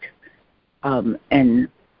know it. And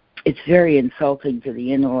it's very insulting to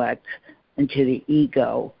the intellect and to the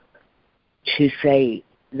ego to say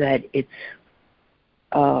that it's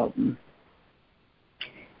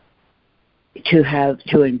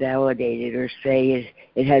to invalidate it, or say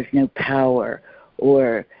it has no power,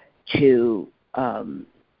 or to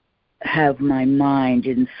have my mind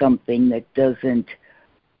in something that doesn't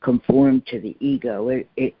conform to the ego.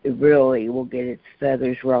 It really will get its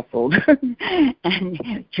feathers ruffled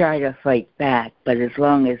and try to fight back. But as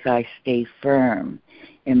long as I stay firm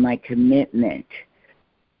in my commitment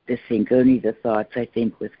to think only the thoughts I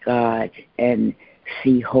think with God, and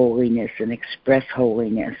see holiness and express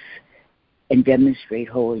holiness and demonstrate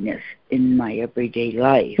holiness in my everyday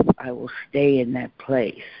life, I will stay in that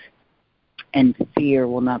place, and fear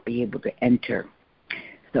will not be able to enter.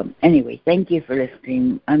 So anyway, thank you for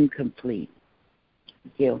listening. I'm complete.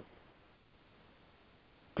 Thank you.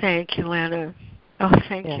 Thank you, Lana. Oh,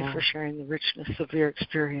 thank you for sharing the richness of your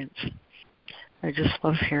experience. I just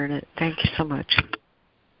love hearing it. Thank you so much.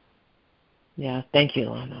 Yeah, thank you,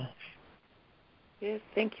 Lana. Yes,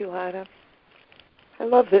 thank you, Lana. I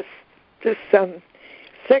love this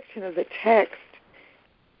section of the text.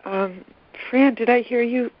 Fran, did I hear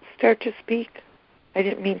you start to speak? I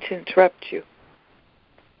didn't mean to interrupt you.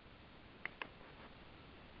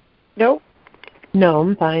 No? No,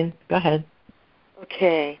 I'm fine. Go ahead.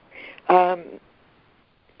 Okay.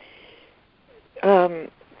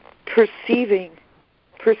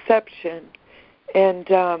 Perception, and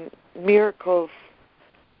miracles.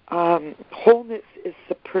 Wholeness is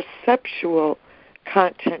the perceptual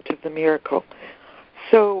content of the miracle.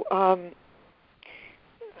 So I'm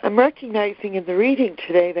recognizing in the reading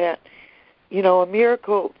today that, a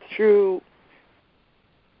miracle through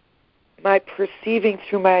my perceiving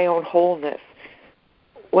through my own wholeness,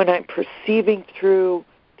 when I'm perceiving through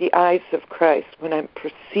the eyes of Christ, when I'm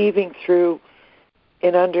perceiving through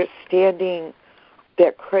and understanding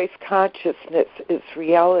that Christ consciousness is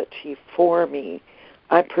reality for me,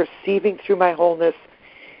 I'm perceiving through my wholeness.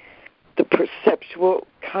 The perceptual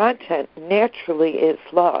content naturally is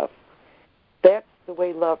love. That's the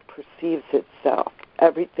way love perceives itself,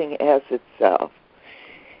 everything as itself.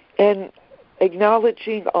 And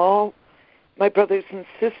acknowledging all my brothers and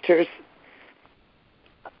sisters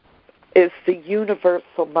is the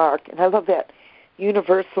universal mark. And I love that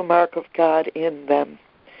universal mark of God in them.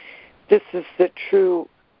 This is the true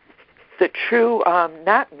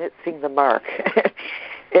not missing the mark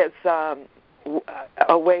as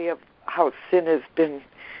a way of how sin has been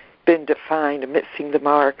defined, missing the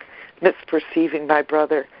mark, misperceiving my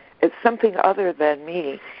brother as something other than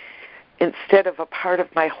me, instead of a part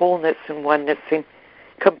of my wholeness and oneness and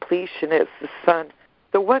completion as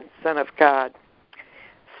the one Son of God.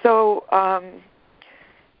 So,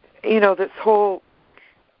 this whole,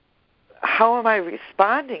 how am I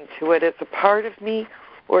responding to it as a part of me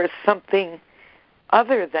or as something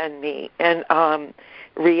other than me, and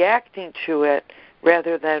reacting to it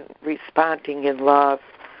rather than responding in love.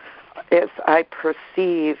 As I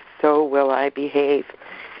perceive, so will I behave.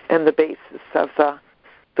 And the basis of the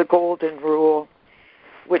golden rule,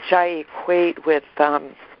 which I equate with,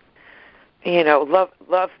 love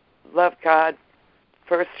God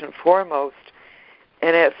first and foremost.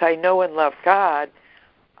 And as I know and love God,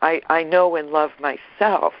 I know and love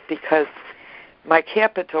myself, because my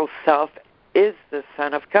capital self is the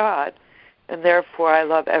Son of God, and therefore I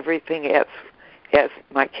love everything as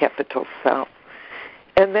my capital self.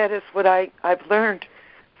 And that is what I've learned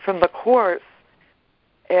from the Course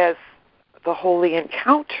as the holy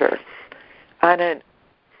encounter on an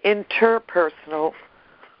interpersonal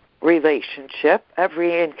relationship.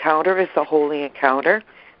 Every encounter is a holy encounter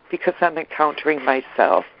because I'm encountering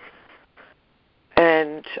myself.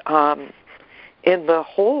 And in the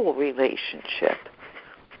whole relationship,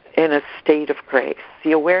 in a state of grace,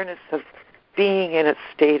 the awareness of being in a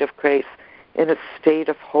state of grace, in a state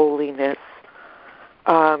of holiness,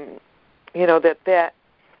 that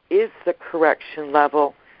is the correction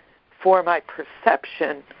level for my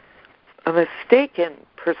perception, a mistaken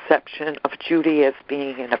perception of Judy as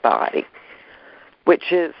being in a body,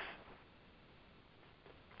 which is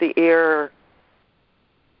the error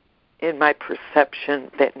in my perception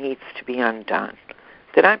that needs to be undone.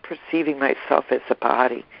 That I'm perceiving myself as a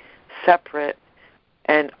body, separate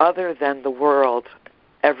and other than the world,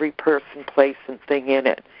 every person, place, and thing in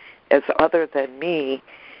it, as other than me,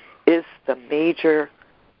 is the major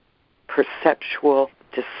perceptual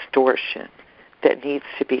distortion that needs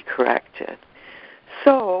to be corrected.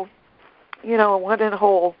 So, one and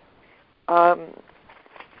whole,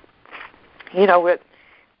 with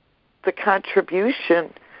the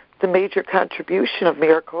contribution, the major contribution of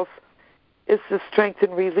miracles is the strength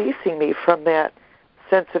in releasing me from that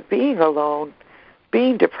sense of being alone,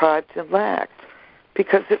 being deprived and lacked.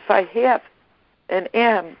 Because if I have and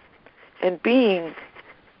am and being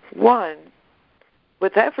one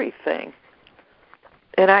with everything,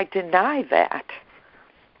 and I deny that,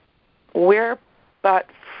 where but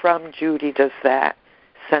from Judy does that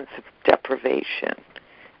sense of deprivation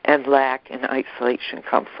and lack and isolation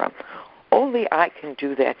come from? Only I can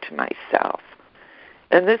do that to myself.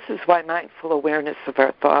 And this is why mindful awareness of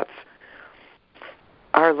our thoughts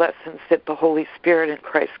are lessons that the Holy Spirit in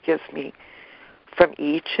Christ gives me from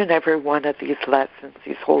each and every one of these lessons,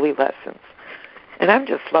 these holy lessons. And I'm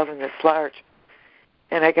just loving this large.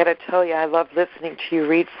 And I got to tell you, I love listening to you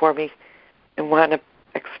read for me and want to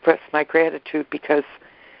express my gratitude, because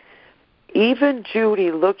even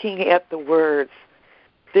Judy, looking at the words,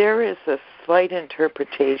 there is a slight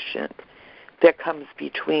interpretation that comes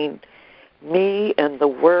between me and the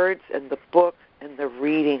words and the book and the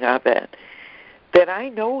reading of it, that I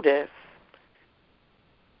notice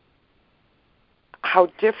how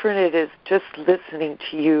different it is just listening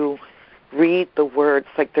to you read the words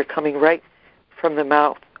like they're coming right from the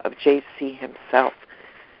mouth of JC himself.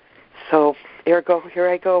 So ergo, here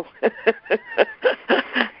I go.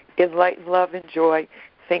 In light and love and joy,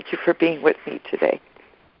 thank you for being with me today.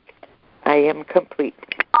 I am complete.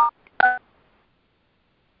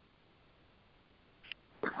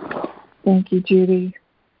 Thank you, Judy.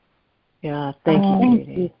 Yeah, thank you,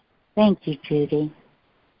 Judy. Thank you, Judy.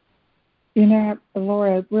 You know,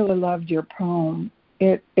 Laura, I really loved your poem.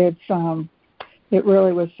 It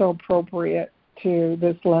really was so appropriate to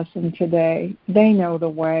this lesson today. They know the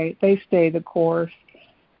way. They stay the course,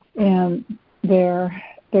 and they're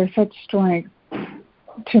such strength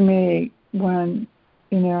to me when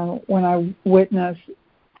I witness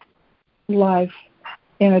life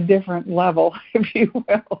in a different level, if you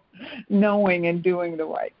will, knowing and doing the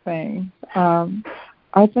right thing.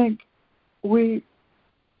 I think when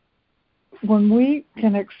we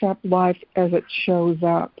can accept life as it shows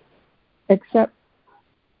up, accept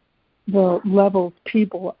the levels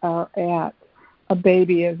people are at, a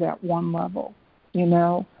baby is at one level,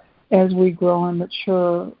 As we grow and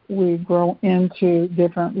mature, we grow into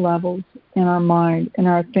different levels in our mind, in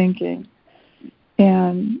our thinking.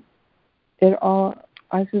 And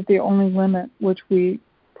I think the only limit which we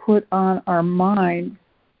put on our mind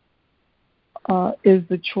is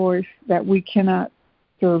the choice that we cannot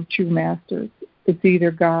serve two masters. It's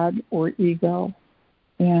either God or ego.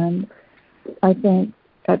 And I think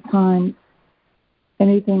at times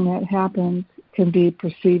anything that happens can be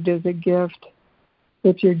perceived as a gift.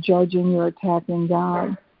 If you're judging, you're attacking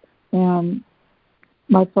God. And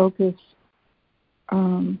my focus,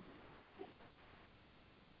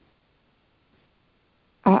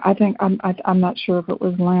 I think I'm not sure if it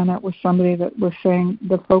was Lana, it was somebody that was saying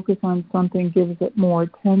the focus on something gives it more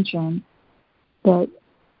attention. But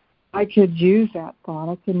I could use that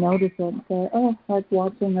thought. I could notice it and say, oh, it's like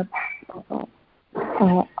watching a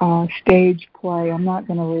stage play. I'm not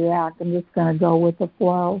going to react. I'm just going to go with the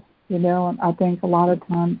flow, And I think a lot of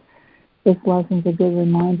times this lesson's a good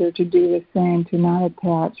reminder to do the same, to not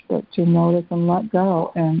attach, but to notice and let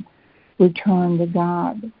go and return to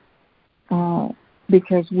God.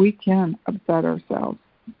 Because we can upset ourselves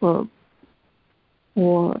for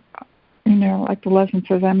like the lesson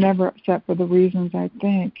says, I'm never upset for the reasons I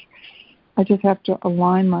think. I just have to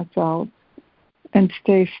align myself and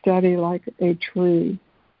stay steady like a tree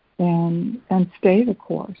and stay the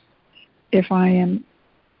course if I am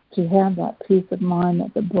to have that peace of mind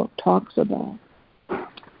that the book talks about.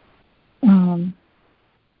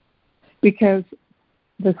 Because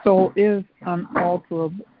the soul is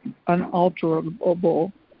unalterable.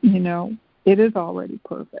 It is already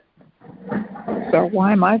perfect. So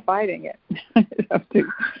why am I fighting it? I have to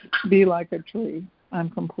be like a tree. I'm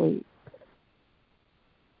complete.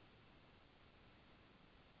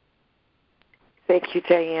 Thank you,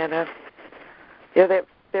 Diana. Yeah,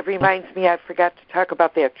 that reminds me, I forgot to talk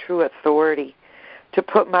about that true authority. To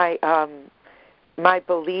put my my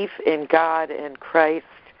belief in God and Christ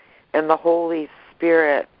and the Holy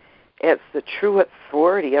Spirit as the true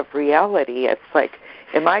authority of reality. It's like,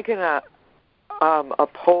 am I going to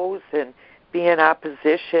oppose and be in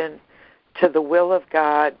opposition to the will of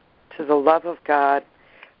God, to the love of God?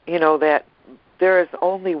 That there is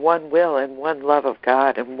only one will and one love of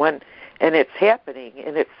God, and it's happening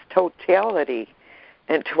in its totality.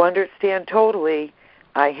 And to understand totally,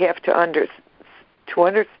 I have to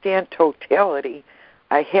understand totality.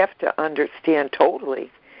 I have to understand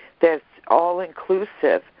totally that it's all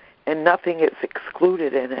inclusive and nothing is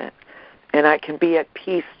excluded in it. And I can be at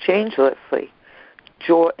peace changelessly,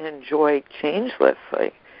 joy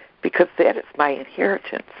changelessly, because that is my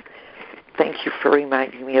inheritance. Thank you for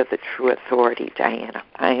reminding me of the true authority, Diana.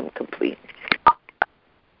 I am complete.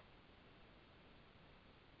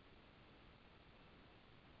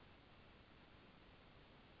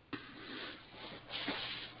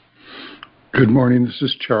 Good morning, this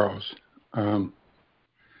is Charles.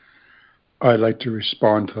 I'd like to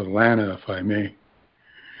respond to Lana, if I may,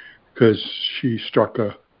 because she struck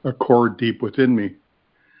a chord deep within me,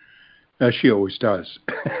 as she always does.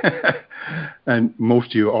 And most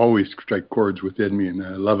of you always strike chords within me, and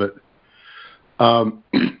I love it.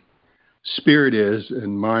 Spirit is,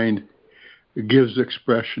 and mind gives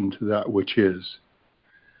expression to that which is.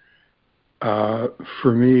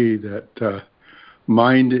 For me, that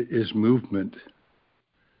mind is movement,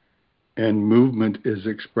 and movement is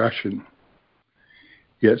expression.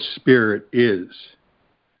 Yet spirit is.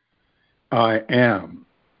 I am.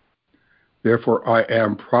 Therefore, I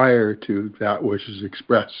am prior to that which is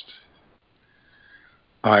expressed.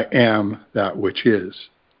 I am that which is.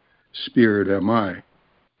 Spirit am I.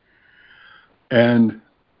 And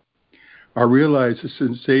I realize the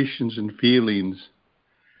sensations and feelings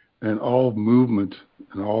and all movement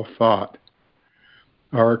and all thought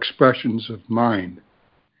are expressions of mind.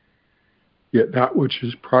 Yet that which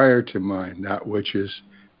is prior to mind, that which is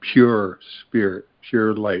pure spirit,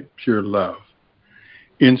 pure light, pure love,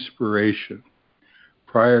 inspiration,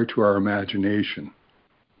 prior to our imagination.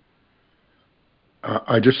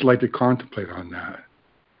 I just like to contemplate on that.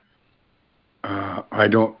 I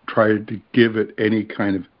don't try to give it any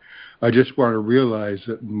kind of... I just want to realize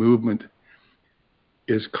that movement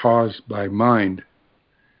is caused by mind.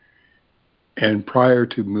 And prior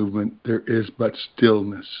to movement, there is but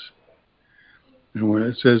stillness. And when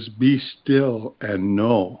it says, be still and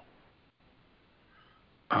know,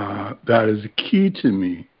 that is key to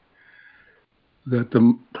me, that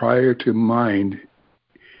the prior to mind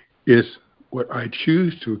is what I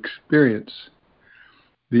choose to experience,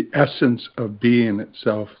 the essence of being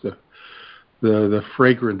itself, the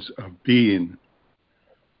fragrance of being,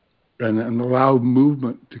 and allow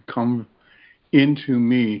movement to come into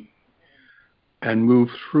me and move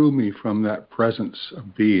through me from that presence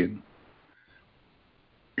of being,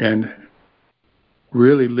 and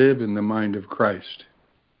really live in the mind of Christ,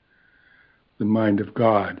 the mind of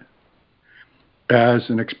God, as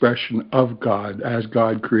an expression of God, as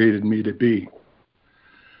God created me to be.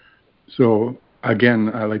 So again,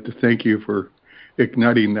 I'd like to thank you for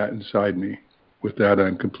igniting that inside me. With that,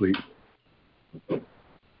 I'm complete.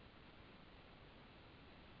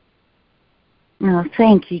 Oh,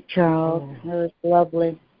 thank you, Charles. That was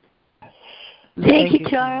lovely. Thank you,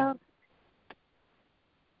 Charles.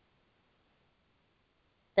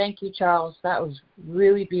 Thank you, Charles. That was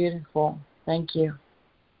really beautiful. Thank you.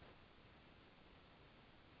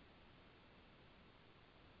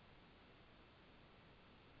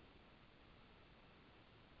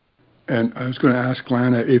 And I was going to ask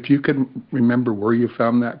Lana if you can remember where you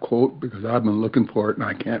found that quote, because I've been looking for it and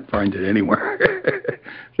I can't find it anywhere.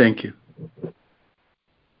 Thank you.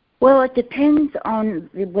 Well, it depends on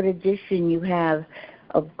what edition you have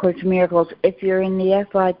of Course in Miracles. If you're in the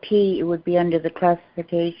FIP, it would be under the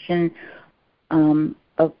classification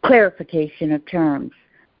of clarification of terms.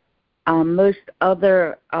 Most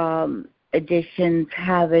other editions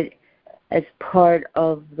have it as part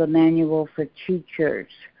of the manual for teachers.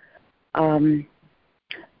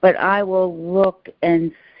 But I will look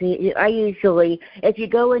and see. I usually, if you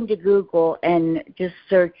go into Google and just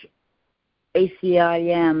search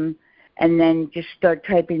ACIM and then just start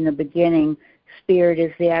typing the beginning, spirit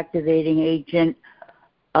is the activating agent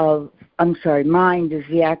of, mind is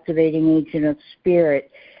the activating agent of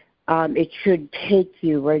spirit, it should take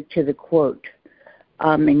you right to the quote.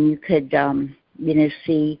 And you could,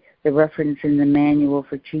 see the reference in the manual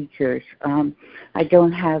for teachers. I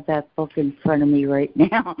don't have that book in front of me right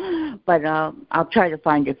now, but I'll try to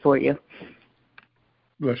find it for you.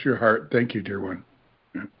 Bless your heart. Thank you, dear one.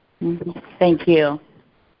 Mm-hmm. Thank you.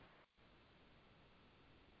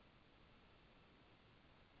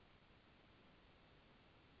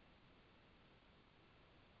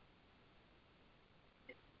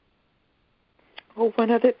 Oh,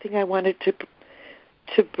 one other thing I wanted to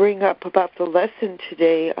bring up about the lesson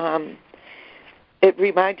today. It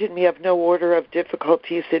reminded me of no order of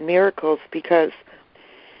difficulties in miracles, because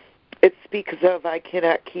it speaks of I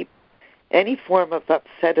cannot keep any form of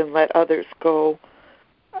upset and let others go,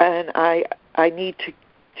 and I need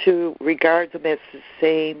to regard them as the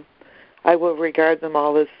same. I will regard them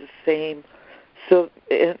all as the same. So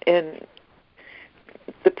in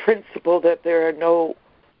the principle that there are no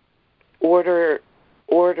orders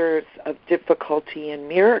of difficulty in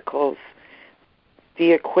miracles,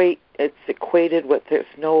 it's equated with there's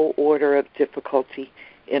no order of difficulty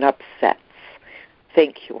in upsets.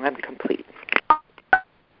 Thank you. I'm complete.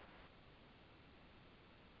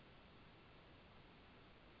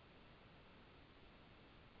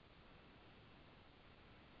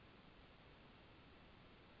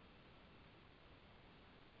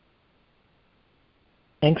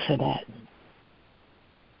 Thanks for that.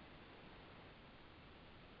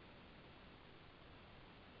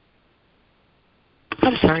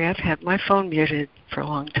 I'm sorry, I've had my phone muted for a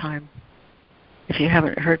long time. If you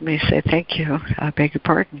haven't heard me say thank you, I beg your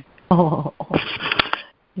pardon. Oh,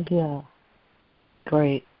 yeah.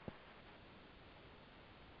 Great.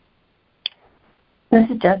 This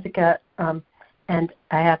is Jessica, and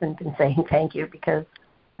I haven't been saying thank you because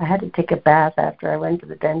I had to take a bath after I went to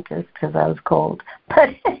the dentist because I was cold.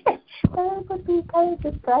 But that would be kind of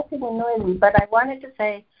distracting and noisy, but I wanted to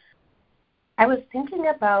say I was thinking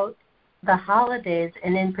about the holidays,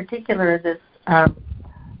 and in particular this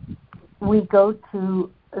we go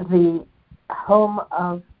to the home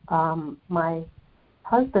of my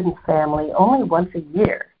husband's family only once a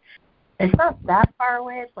year. It's not that far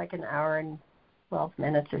away. It's like an hour and 12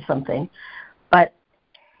 minutes or something. But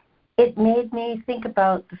it made me think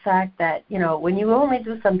about the fact that, you know, when you only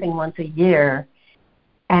do something once a year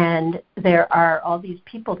and there are all these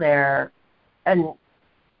people there, and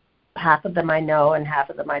half of them I know and half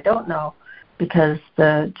of them I don't know because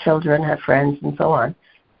the children have friends and so on.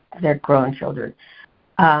 They're grown children,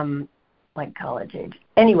 like college age.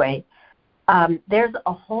 Anyway, there's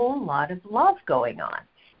a whole lot of love going on.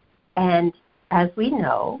 And as we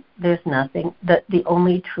know, there's nothing, the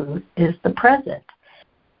only truth is the present.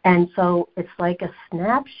 And so it's like a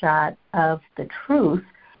snapshot of the truth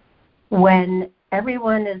when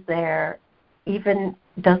everyone is there, even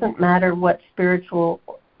doesn't matter what spiritual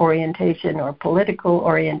orientation or political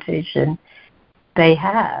orientation they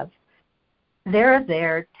have, they're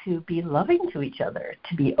there to be loving to each other,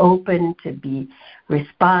 to be open, to be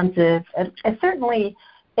responsive. And certainly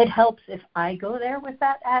it helps if I go there with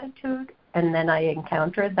that attitude and then I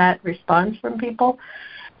encounter that response from people.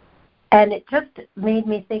 And it just made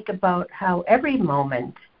me think about how every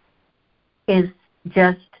moment is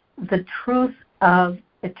just the truth of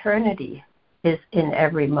eternity is in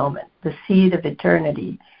every moment. The seed of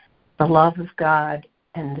eternity, the love of God,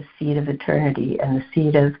 and the seed of eternity, and the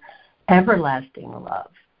seed of everlasting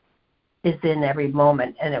love is in every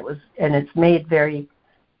moment. And it's made very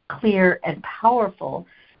clear and powerful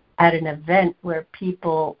at an event where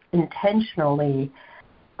people intentionally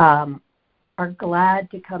are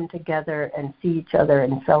glad to come together and see each other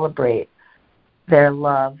and celebrate their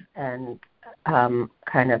love and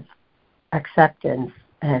kind of acceptance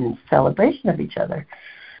and celebration of each other.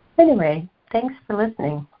 Anyway, thanks for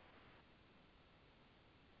listening.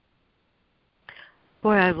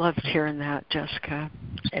 Boy, I loved hearing that, Jessica,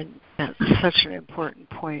 and that's such an important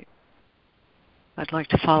point. I'd like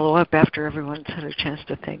to follow up after everyone's had a chance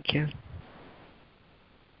to thank you.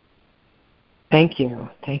 Thank you.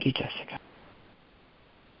 Thank you, Jessica.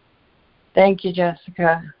 Thank you,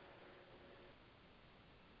 Jessica.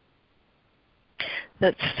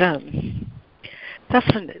 That's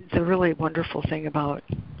the really wonderful thing about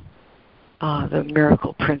the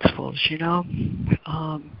miracle principles. You know,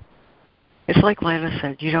 it's like Lana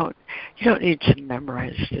said. You don't need to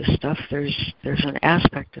memorize this stuff. There's an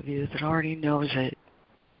aspect of you that already knows it,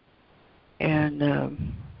 and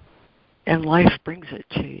life brings it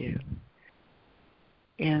to you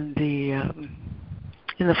in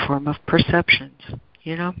the form of perceptions.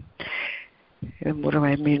 You know, and what do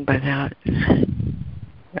I mean by that?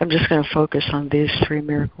 I'm just going to focus on these three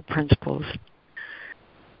miracle principles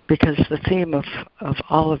because the theme of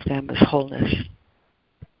all of them is wholeness,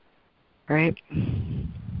 right?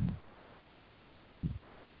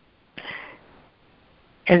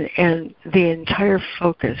 And the entire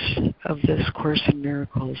focus of this Course in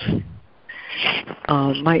Miracles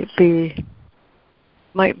might be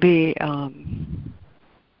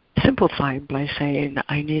simplified by saying,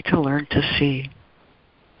 I need to learn to see.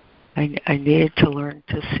 I need to learn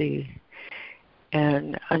to see.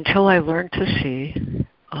 And until I learn to see,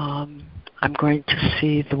 I'm going to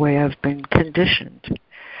see the way I've been conditioned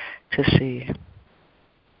to see.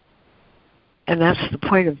 And that's the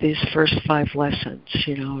point of these first 5 lessons,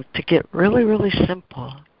 you know, to get really, really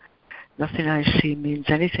simple. Nothing I see means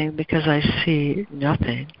anything because I see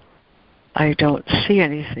nothing. I don't see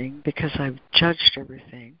anything because I've judged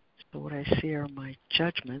everything. So what I see are my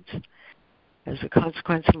judgments. As a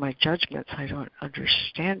consequence of my judgments, I don't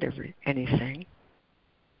understand anything.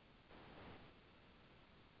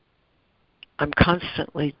 I'm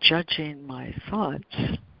constantly judging my thoughts,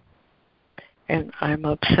 and I'm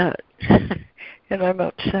upset. And I'm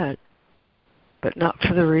upset, but not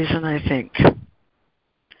for the reason I think.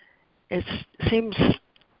 It seems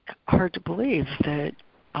hard to believe that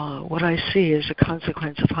what I see is a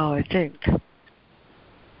consequence of how I think,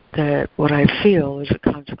 that what I feel is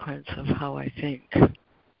a consequence of how I think.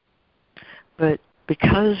 But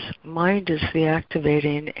because mind is the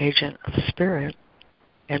activating agent of spirit,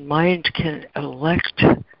 and mind can elect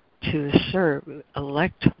to serve,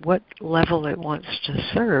 elect what level it wants to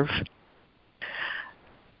serve,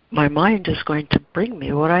 my mind is going to bring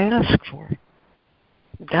me what I ask for.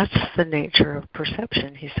 That's the nature of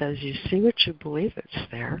perception. He says you see what you believe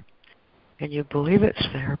it's there, and you believe it's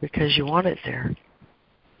there because you want it there.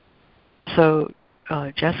 So,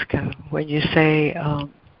 Jessica, when you say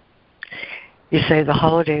You say the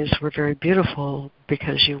holidays were very beautiful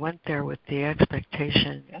because you went there with the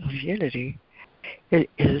expectation of unity. It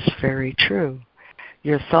is very true.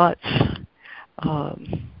 Your thoughts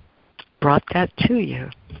brought that to you,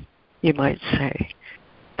 you might say.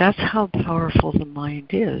 That's how powerful the mind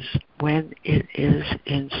is when it is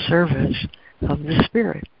in service of the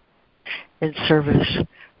Spirit, in service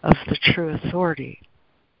of the true authority,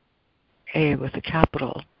 A with a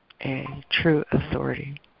capital A, true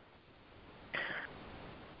authority.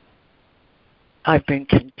 I've been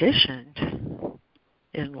conditioned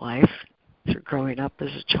in life through growing up as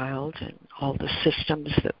a child and all the systems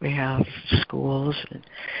that we have, schools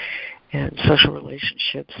and social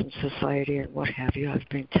relationships and society and what have you. I've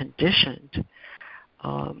been conditioned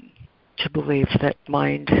to believe that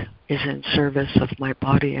mind is in service of my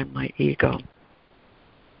body and my ego.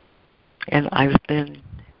 And I've been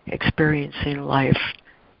experiencing life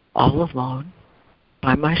all alone,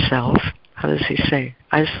 by myself. How does he say?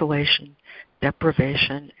 Isolation,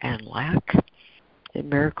 deprivation, and lack in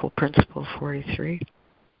Miracle Principle 43.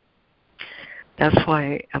 That's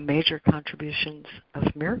why a major contribution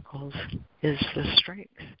of miracles is the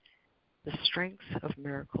strength of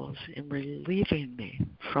miracles in relieving me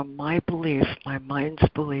from my belief, my mind's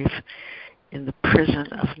belief in the prison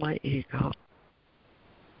of my ego,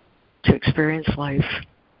 to experience life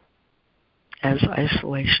as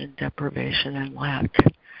isolation, deprivation, and lack.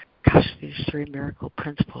 Gosh, these three miracle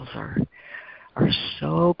principles are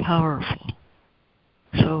so powerful,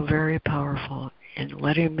 so very powerful in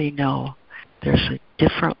letting me know there's a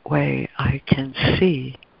different way I can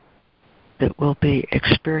see that will be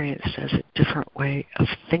experienced as a different way of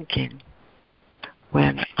thinking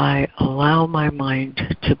when I allow my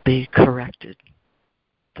mind to be corrected.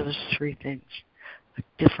 Those three things. A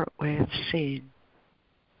different way of seeing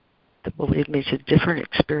that will lead me to different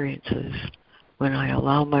experiences when I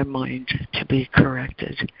allow my mind to be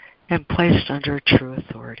corrected and placed under true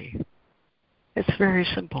authority. It's very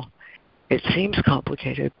simple. It seems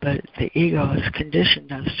complicated, but the ego has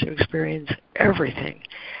conditioned us to experience everything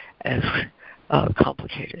as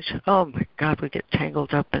complicated. Oh my God, we get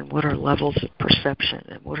tangled up in what are levels of perception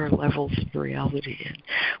and what are levels of reality and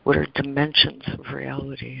what are dimensions of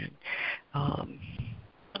reality and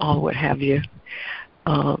all what have you.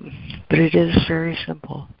 But it is very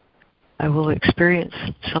simple. I will experience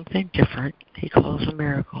something different, he calls a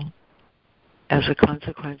miracle, as a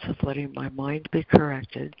consequence of letting my mind be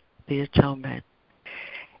corrected, the atonement.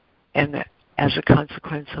 And as a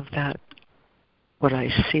consequence of that, what I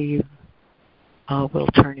see will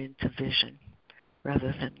turn into vision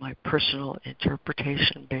rather than my personal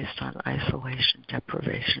interpretation based on isolation,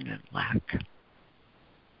 deprivation, and lack.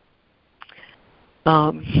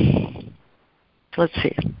 Let's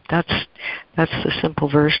see. That's the simple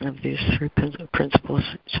version of these three principles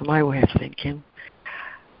to my way of thinking.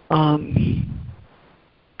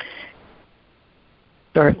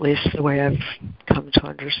 Or at least the way I've come to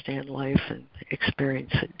understand life and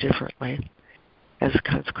experience it differently as a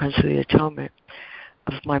consequence of the atonement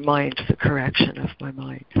of my mind, the correction of my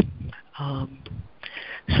mind.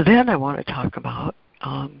 So then I want to talk about,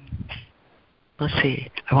 I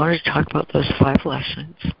wanted to talk about those 5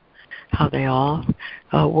 lessons, how they all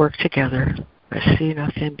work together. I see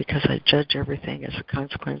nothing because I judge everything. As a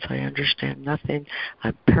consequence, I understand nothing.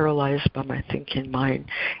 I'm paralyzed by my thinking mind,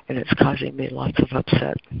 and it's causing me lots of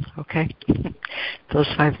upset. Okay? Those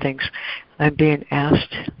 5 things. I'm being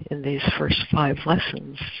asked in these first 5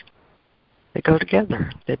 lessons. They go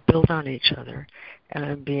together. They build on each other. And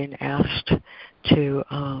I'm being asked to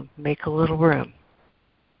make a little room.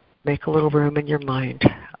 Make a little room in your mind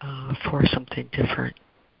for something different.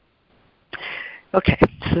 Okay,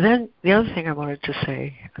 so then the other thing I wanted to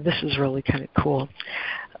say, this is really kind of cool.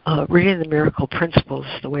 Reading the Miracle Principles,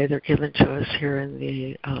 the way they're given to us here in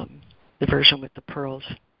the version with the pearls,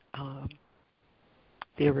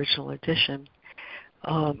 the original edition,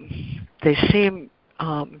 they seem,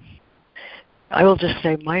 I will just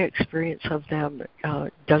say my experience of them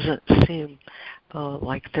doesn't seem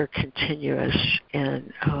like they're continuous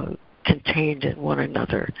and contained in one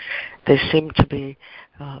another. They seem to be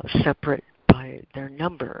separate by their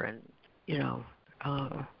number and,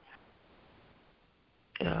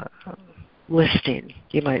 listing,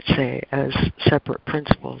 you might say, as separate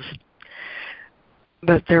principles.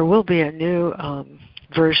 But there will be a new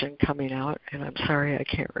version coming out, and I'm sorry I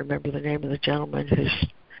can't remember the name of the gentleman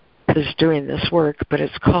who's doing this work, but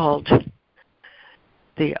it's called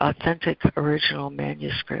The Authentic Original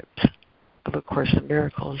Manuscript of A Course in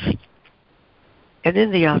Miracles. And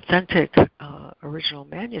in the authentic original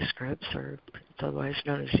manuscripts, or otherwise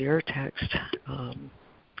known as the urtext,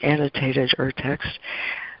 annotated urtext,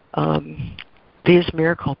 these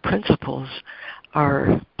miracle principles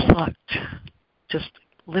are plucked, just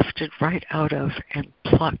lifted right out of and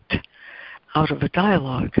plucked out of a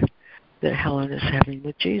dialogue that Helen is having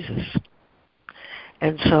with Jesus.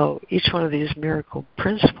 And so each one of these miracle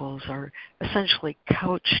principles are essentially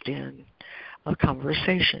couched in a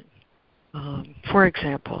conversation. For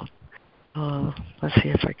example, let's see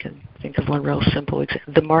if I can think of one real simple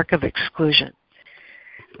example. The mark of exclusion.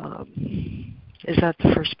 Is that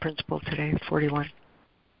the first principle today, 41?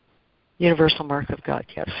 Universal mark of God,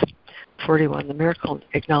 yes. 41, the miracle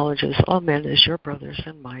acknowledges all men as your brothers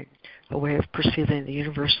and mine, a way of perceiving the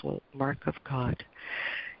universal mark of God.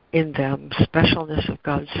 In them, specialness of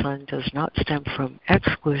God's Son does not stem from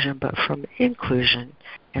exclusion, but from inclusion,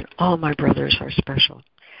 and all my brothers are special.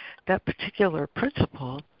 That particular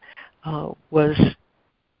principle was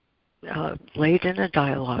laid in a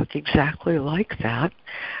dialogue exactly like that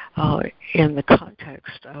in the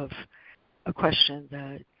context of a question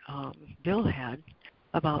that Bill had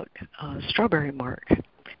about strawberry mark,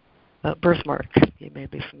 birthmark. You may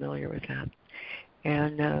be familiar with that.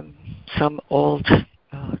 And some old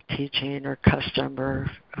teaching or custom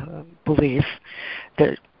or belief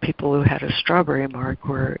that people who had a strawberry mark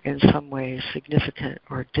were in some way significant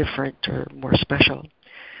or different or more special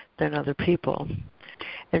than other people.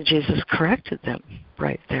 And Jesus corrected them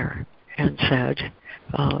right there and said,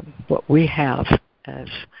 what we have as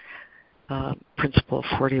Principle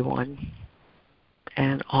 41,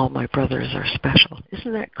 and all my brothers are special.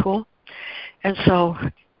 Isn't that cool? And so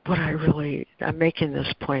I'm making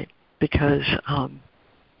this point because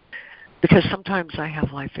sometimes I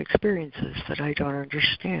have life experiences that I don't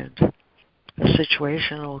understand. A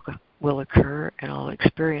situation will occur and I'll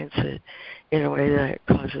experience it in a way that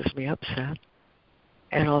causes me upset.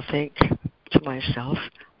 And I'll think to myself,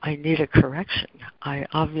 I need a correction. I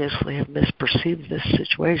obviously have misperceived this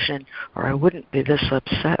situation or I wouldn't be this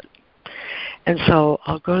upset. And so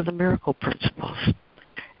I'll go to the miracle principles.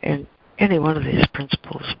 And any one of these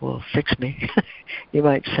principles will fix me. You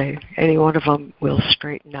might say, any one of them will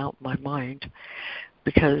straighten out my mind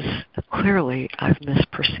because clearly I've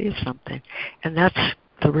misperceived something. And that's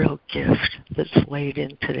the real gift that's laid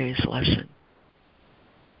in today's lesson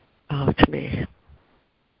to me.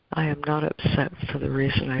 I am not upset for the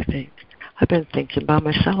reason I think. I've been thinking by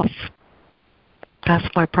myself.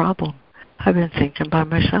 That's my problem. I've been thinking by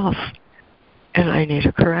myself. And I need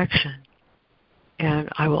a correction. And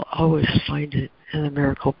I will always find it in the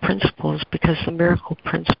miracle principles because the miracle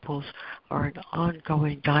principles are an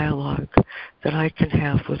ongoing dialogue that I can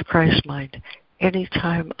have with Christ mind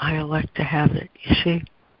anytime I elect to have it. You see?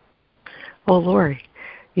 Oh, Lori,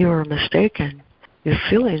 you are mistaken. You're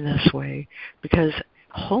feeling this way because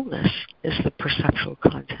wholeness is the perceptual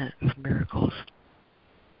content of miracles.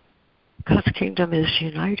 God's kingdom is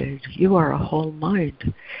united. You are a whole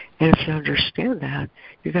mind. And if you understand that,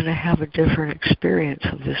 you're going to have a different experience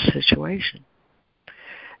of this situation.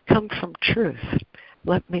 Come from truth.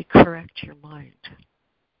 Let me correct your mind.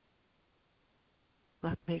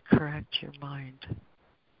 Let me correct your mind.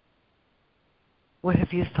 What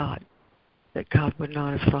have you thought that God would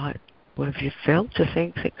not have thought? What have you failed to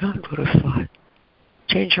think that God would have thought?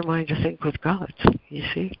 Change your mind to think with God, you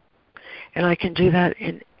see? And I can do that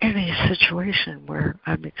in any situation where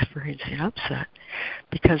I'm experiencing upset,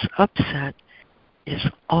 because upset is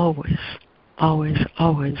always, always,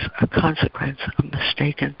 always a consequence of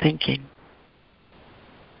mistaken thinking.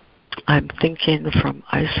 I'm thinking from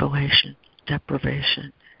isolation,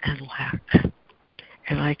 deprivation, and lack.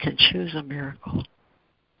 And I can choose a miracle.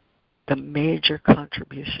 The major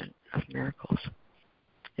contribution of miracles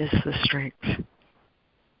is the strength.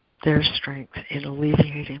 Their strength in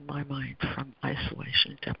alleviating my mind from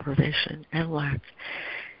isolation, deprivation, and lack.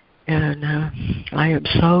 And I am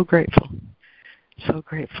so grateful, so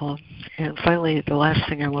grateful. And finally, the last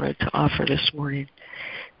thing I wanted to offer this morning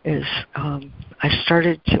is I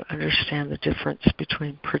started to understand the difference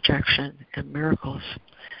between projection and miracles.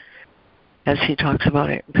 As he talks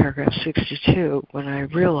about it in paragraph 62, when I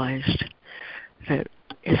realized that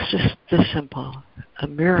it's just this simple. A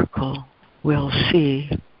miracle will see,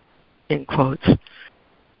 in quotes,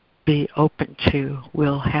 be open to,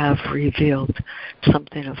 will have revealed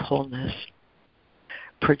something of wholeness.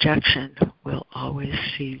 Projection will always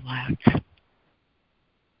see lack.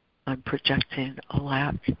 I'm projecting a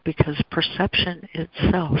lack because perception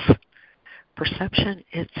itself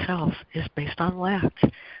is based on lack.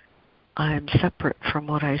 I am separate from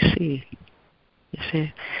what I see. You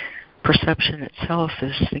see, perception itself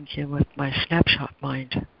is thinking with my snapshot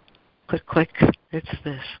mind. Click, click, it's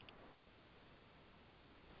this.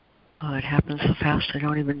 It happens so fast I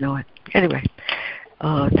don't even know it. Anyway,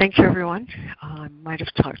 Thank you, everyone. I might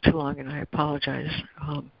have talked too long, and I apologize.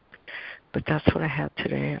 But that's what I had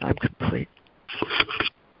today. I'm complete.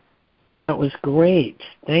 That was great.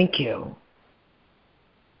 Thank you.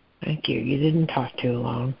 Thank you. You didn't talk too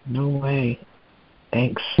long. No way.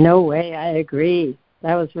 Thanks. No way. I agree.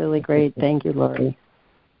 That was really great. Thank you, Lori.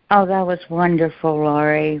 Oh, that was wonderful,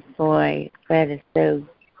 Lori. Boy, that is so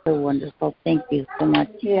wonderful. Thank you so much.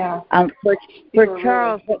 Yeah. For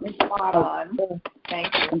Charles, really spot on.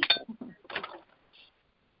 Thank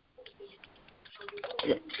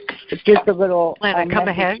you. Just a little. Lana, come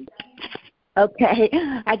ahead. Okay.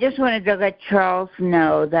 I just wanted to let Charles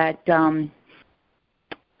know that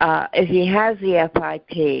if he has the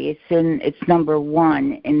FIP, it's number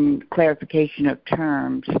 1 in clarification of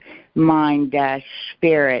terms,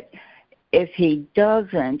 mind-spirit. If he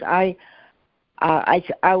doesn't, I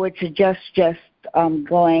would suggest just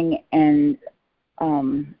going and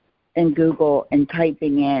in Google and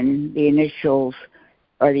typing in the initials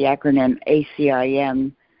or the acronym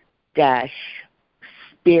ACIM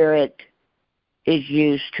spirit is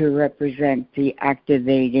used to represent the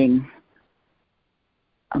activating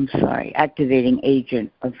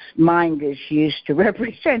agent of mind is used to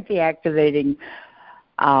represent the activating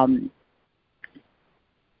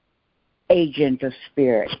agent of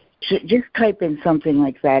spirit. So just type in something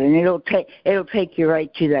like that, and it'll take you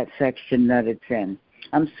right to that section that it's in.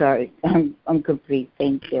 I'm sorry, I'm complete.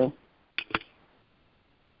 Thank you.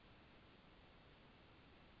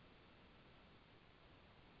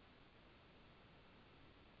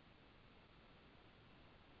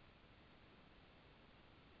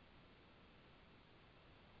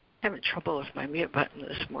 Having trouble with my mute button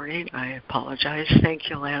this morning. I apologize.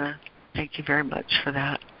 Thank you, Lana. Thank you very much for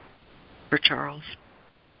that. For Charles.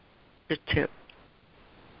 Good tip.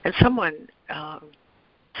 And someone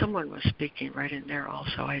was speaking right in there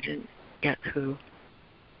also. I didn't get who.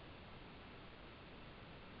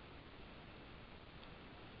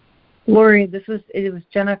 Lori, it was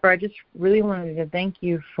Jennifer. I just really wanted to thank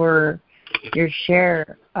you for your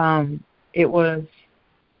share.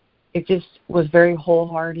 It just was very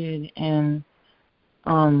wholehearted and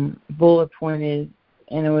bullet pointed,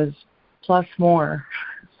 and it was plus more.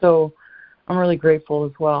 So I'm really grateful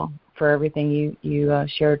as well for everything you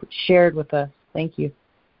shared with us. Thank you.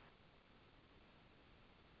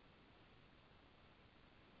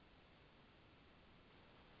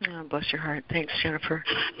 Oh, bless your heart. Thanks, Jennifer.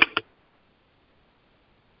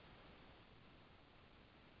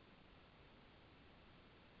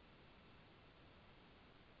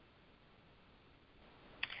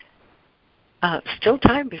 Still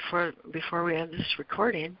time before we end this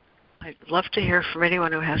recording. I'd love to hear from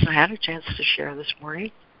anyone who hasn't had a chance to share this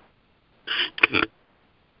morning.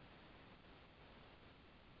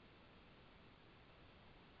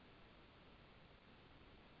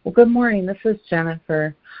 Well, good morning. This is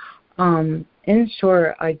Jennifer. In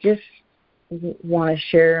short, I just want to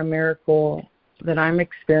share a miracle that I'm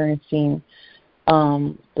experiencing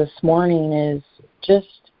this morning. Is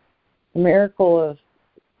just a miracle of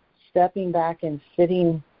stepping back and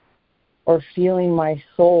sitting or feeling my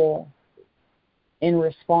soul in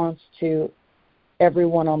response to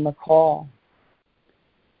everyone on the call.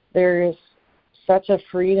 There is such a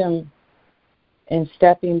freedom in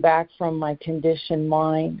stepping back from my conditioned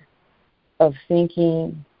mind of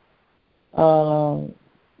thinking,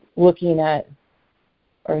 looking at,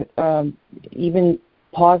 or even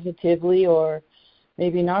positively or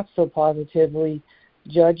maybe not so positively,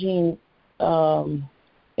 judging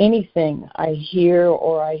anything I hear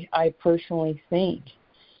or I personally think,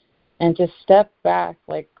 and just step back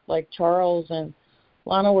like Charles and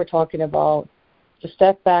Lana were talking about, to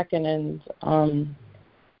step back and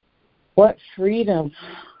what freedom.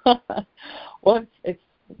 It's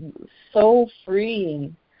so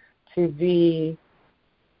freeing to be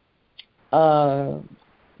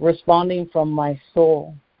responding from my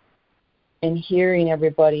soul and hearing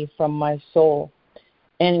everybody from my soul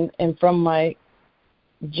and from my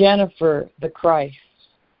Jennifer the Christ,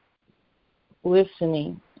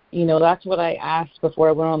 listening. You know, that's what I asked before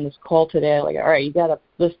I went on this call today. Like, all right,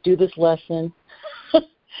 let's do this lesson.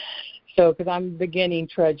 So, because I'm beginning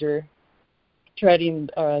treading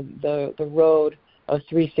the road of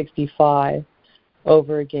 365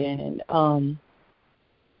 over again,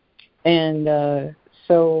 and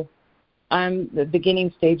so I'm the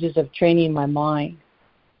beginning stages of training my mind,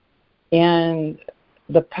 and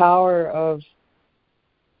the power of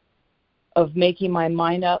making my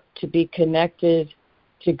mind up to be connected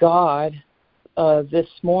to God this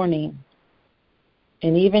morning,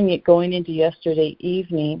 and even going into yesterday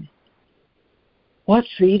evening. What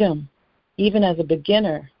freedom, even as a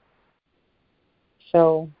beginner,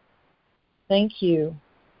 So thank you.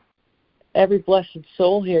 Every blessed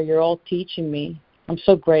soul here, you're all teaching me. I'm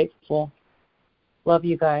so grateful. Love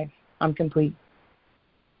you guys. I'm complete.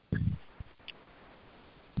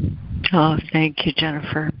 Oh, thank you,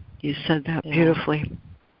 Jennifer. You said that beautifully.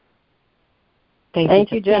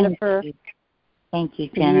 Thank you, Jennifer. Thank you,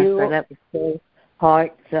 Jennifer. That was so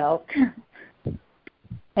heartfelt.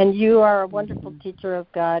 And you are a wonderful teacher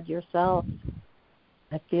of God yourself.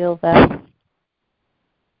 I feel that.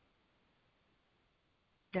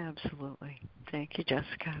 Absolutely. Thank you,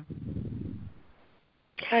 Jessica.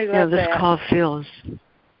 I love this that. call feels,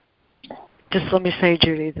 just let me say,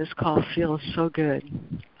 Judy, this call feels so good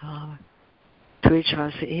to each of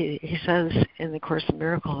us. He says in the Course in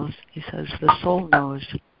Miracles, he says, the soul knows.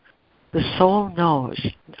 The soul knows.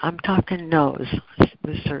 I'm talking knows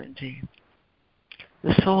with certainty.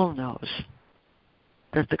 The soul knows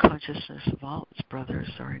that the consciousness of all its brothers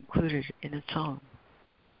are included in its own.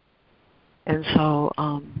 And so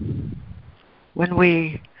when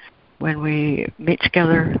we meet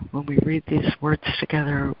together, when we read these words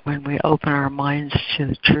together, when we open our minds to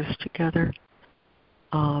the truth together,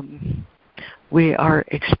 we are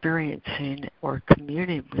experiencing or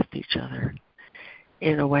communing with each other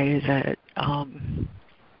in a way that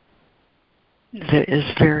that is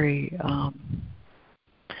very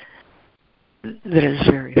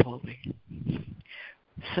holy,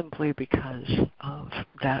 simply because of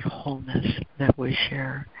that wholeness that we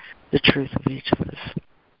share, the truth of each of us.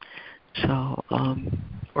 So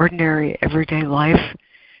ordinary everyday life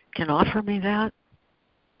can offer me that,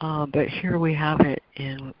 but here we have it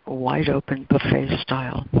in wide open buffet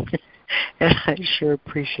style. And I sure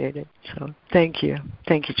appreciate it. So thank you.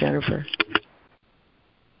 Thank you, Jennifer.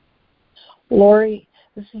 Lori,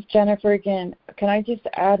 this is Jennifer again. Can I just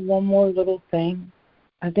add one more little thing?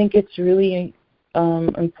 I think it's really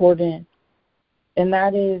important, and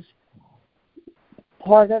that is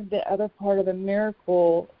part of the other part of the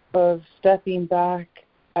miracle of stepping back.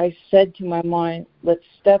 I said to my mind, let's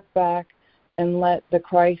step back and let the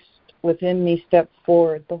Christ within me step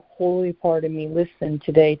forward, the holy part of me listen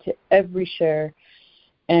today to every share.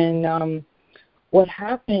 And what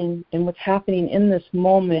happened and what's happening in this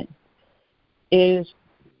moment is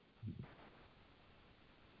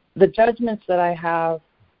the judgments that I have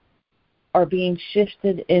are being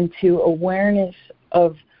shifted into awareness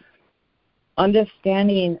of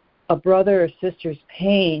understanding a brother or sister's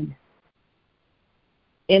pain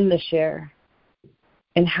in the share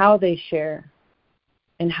and how they share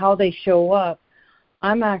and how they show up.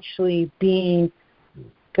 I'm actually being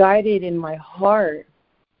guided in my heart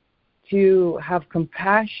to have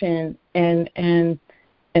compassion and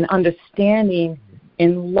understanding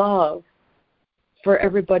and love for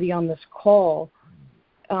everybody on this call.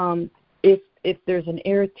 If there's an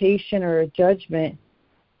irritation or a judgment,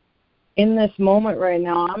 in this moment right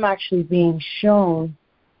now, I'm actually being shown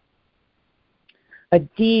a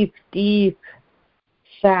deep, deep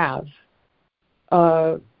salve,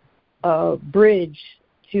 a bridge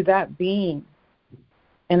to that being,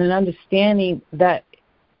 and an understanding that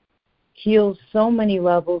heals so many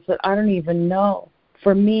levels that I don't even know,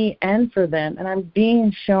 for me and for them. And I'm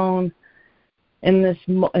being shown in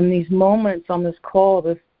these moments on this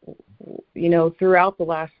call, throughout the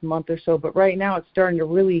last month or so, but right now it's starting to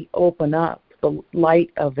really open up, the light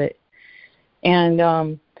of it. And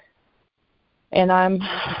I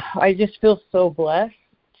just feel so blessed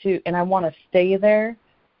and I want to stay there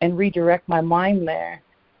and redirect my mind there.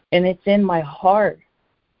 And it's in my heart.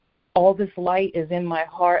 All this light is in my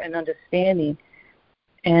heart and understanding.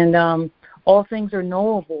 And all things are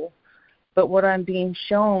knowable. But what I'm being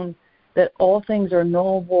shown, that all things are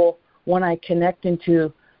knowable when I connect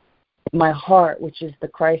into my heart, which is the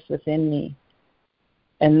Christ within me.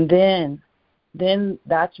 And then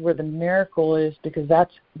that's where the miracle is, because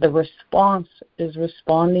that's the response, is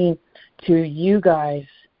responding to you guys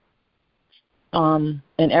and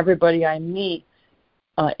everybody I meet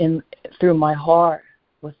through my heart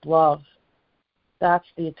with love. That's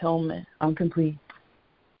the atonement. I'm complete.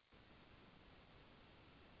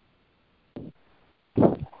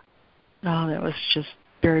 Oh, that was just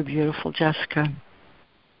very beautiful, Jessica.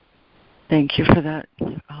 Thank you for that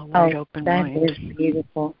wide open mind. That is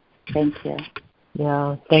beautiful. Thank you.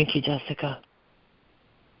 Yeah, thank you, Jessica.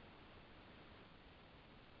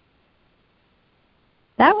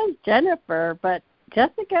 That was Jennifer, but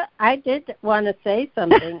Jessica, I did want to say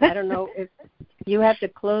something. I don't know if you have to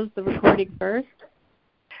close the recording first.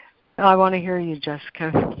 Oh, I want to hear you,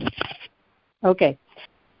 Jessica. Okay.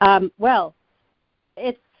 Well,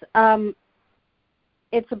 it's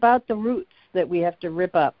about the roots that we have to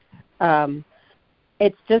rip up.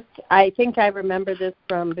 it's just, I think I remember this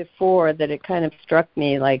from before, that it kind of struck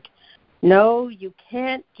me like, no, you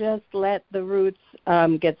can't just let the roots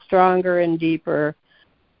get stronger and deeper.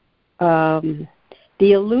 The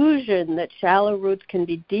illusion that shallow roots can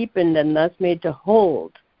be deepened and thus made to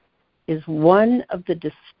hold is one of the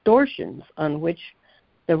distortions on which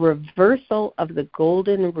the reversal of the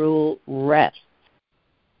golden rule rests.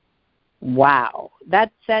 Wow,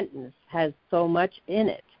 that sentence has so much in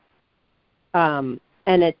it.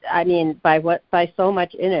 And it, I mean, by so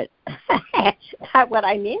much in it, what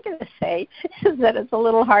I mean to say is that it's a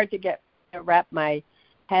little hard to wrap my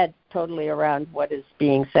head totally around what is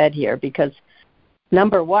being said here, because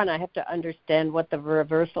number one, I have to understand what the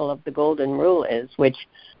reversal of the golden rule is, which,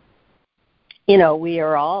 you know, we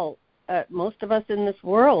are all, most of us in this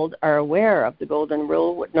world are aware of the golden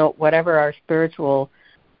rule, whatever our spiritual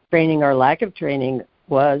training or lack of training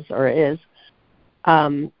was or is.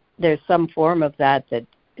 There's some form of that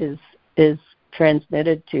is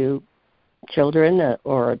transmitted to children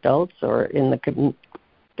or adults or in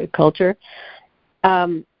the culture.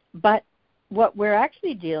 But what we're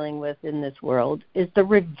actually dealing with in this world is the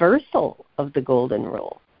reversal of the golden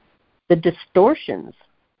rule, the distortions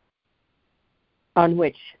on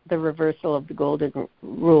which the reversal of the golden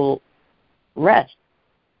rule rests.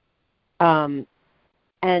 And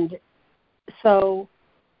so,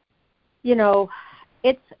 you know,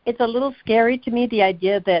 it's a little scary to me, the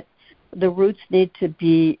idea that the roots need to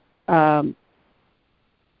be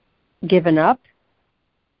given up.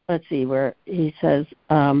 Let's see where he says,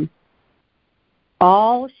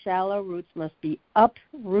 all shallow roots must be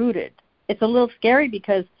uprooted. It's a little scary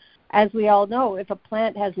because, as we all know, if a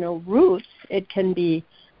plant has no roots, it can be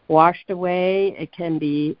washed away. It can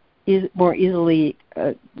be more easily,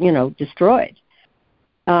 destroyed.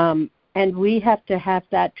 And we have to have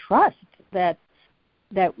that trust that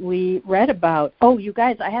we read about. Oh, you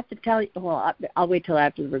guys, I have to tell you. Well, I'll wait till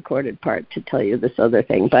after the recorded part to tell you this other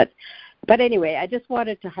thing. But anyway, I just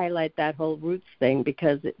wanted to highlight that whole roots thing,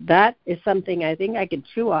 because that is something I think I could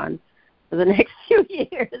chew on for the next few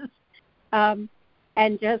years,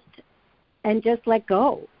 and just let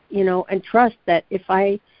go, and trust that if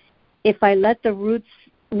I let the roots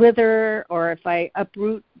wither, or if I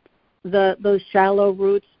uproot those shallow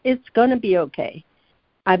roots, it's going to be okay.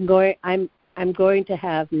 I'm going to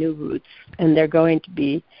have new roots, and they're going to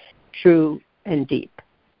be true and deep.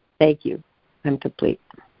 Thank you. I'm complete.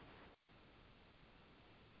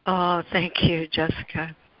 Oh, thank you,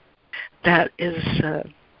 Jessica. That is,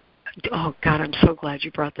 oh God, I'm so glad you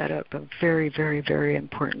brought that up. A very, very, very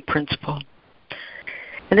important principle.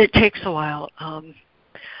 And it takes a while.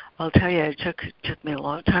 I'll tell you, it took me a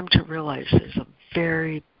long time to realize there's a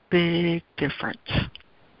very big difference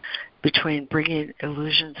between bringing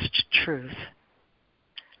illusions to truth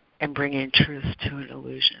and bringing truth to an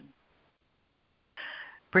illusion.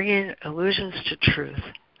 Bringing illusions to truth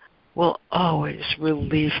will always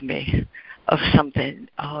relieve me of something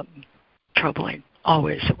troubling.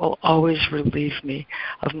 Always. It will always relieve me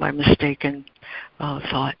of my mistaken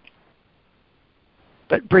thought.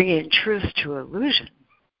 But bringing truth to illusion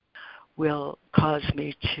will cause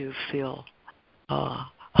me to feel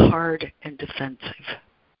hard and defensive.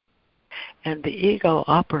 And the ego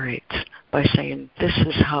operates by saying, this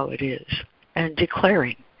is how it is, and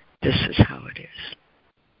declaring, this is how it is.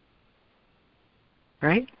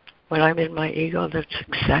 Right? When I'm in my ego, that's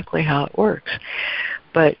exactly how it works.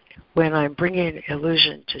 But when I'm bringing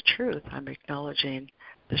illusion to truth, I'm acknowledging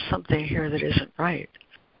there's something here that isn't right.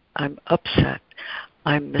 I'm upset.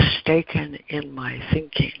 I'm mistaken in my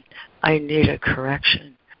thinking. I need a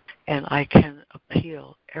correction. And I can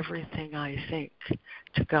appeal everything I think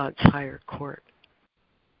to God's higher court.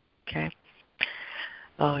 Okay?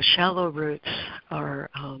 Shallow roots are...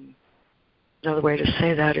 another way to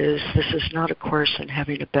say that is, this is not a course in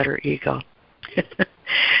having a better ego. This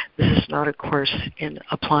is not a course in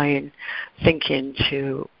applying thinking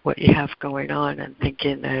to what you have going on and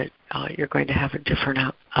thinking that you're going to have a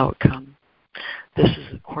different outcome. This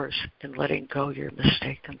is a course in letting go your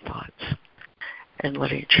mistaken thoughts and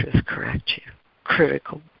letting truth correct you.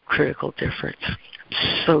 Critical difference.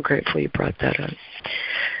 I'm so grateful you brought that up.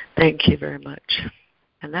 Thank you very much.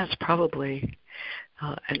 And that's probably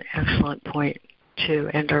an excellent point to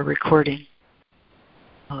end our recording.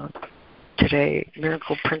 Today,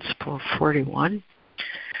 Miracle Principle 41.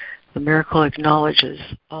 The miracle acknowledges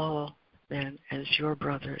all men as your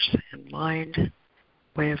brothers in mind,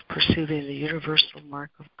 way of perceiving the universal mark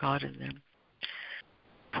of God in them.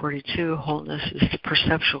 42. Wholeness is the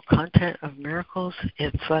perceptual content of miracles.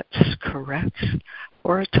 It thus corrects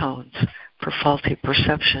or atones for faulty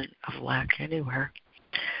perception of lack anywhere.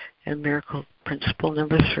 And miracle principle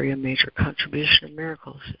number 3, a major contribution of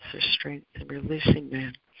miracles is their strength in releasing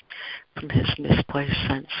man from his misplaced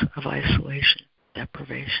sense of isolation,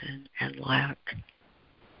 deprivation, and lack.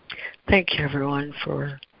 Thank you, everyone,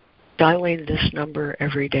 for dialing this number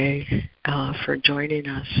every day, for joining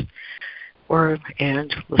us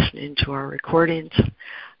and listening to our recordings.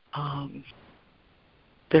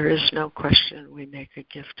 There is no question we make a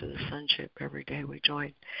gift to the sonship every day we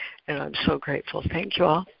join, and I'm so grateful. Thank you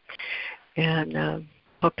all, and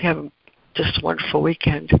hope you have just a wonderful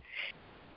weekend.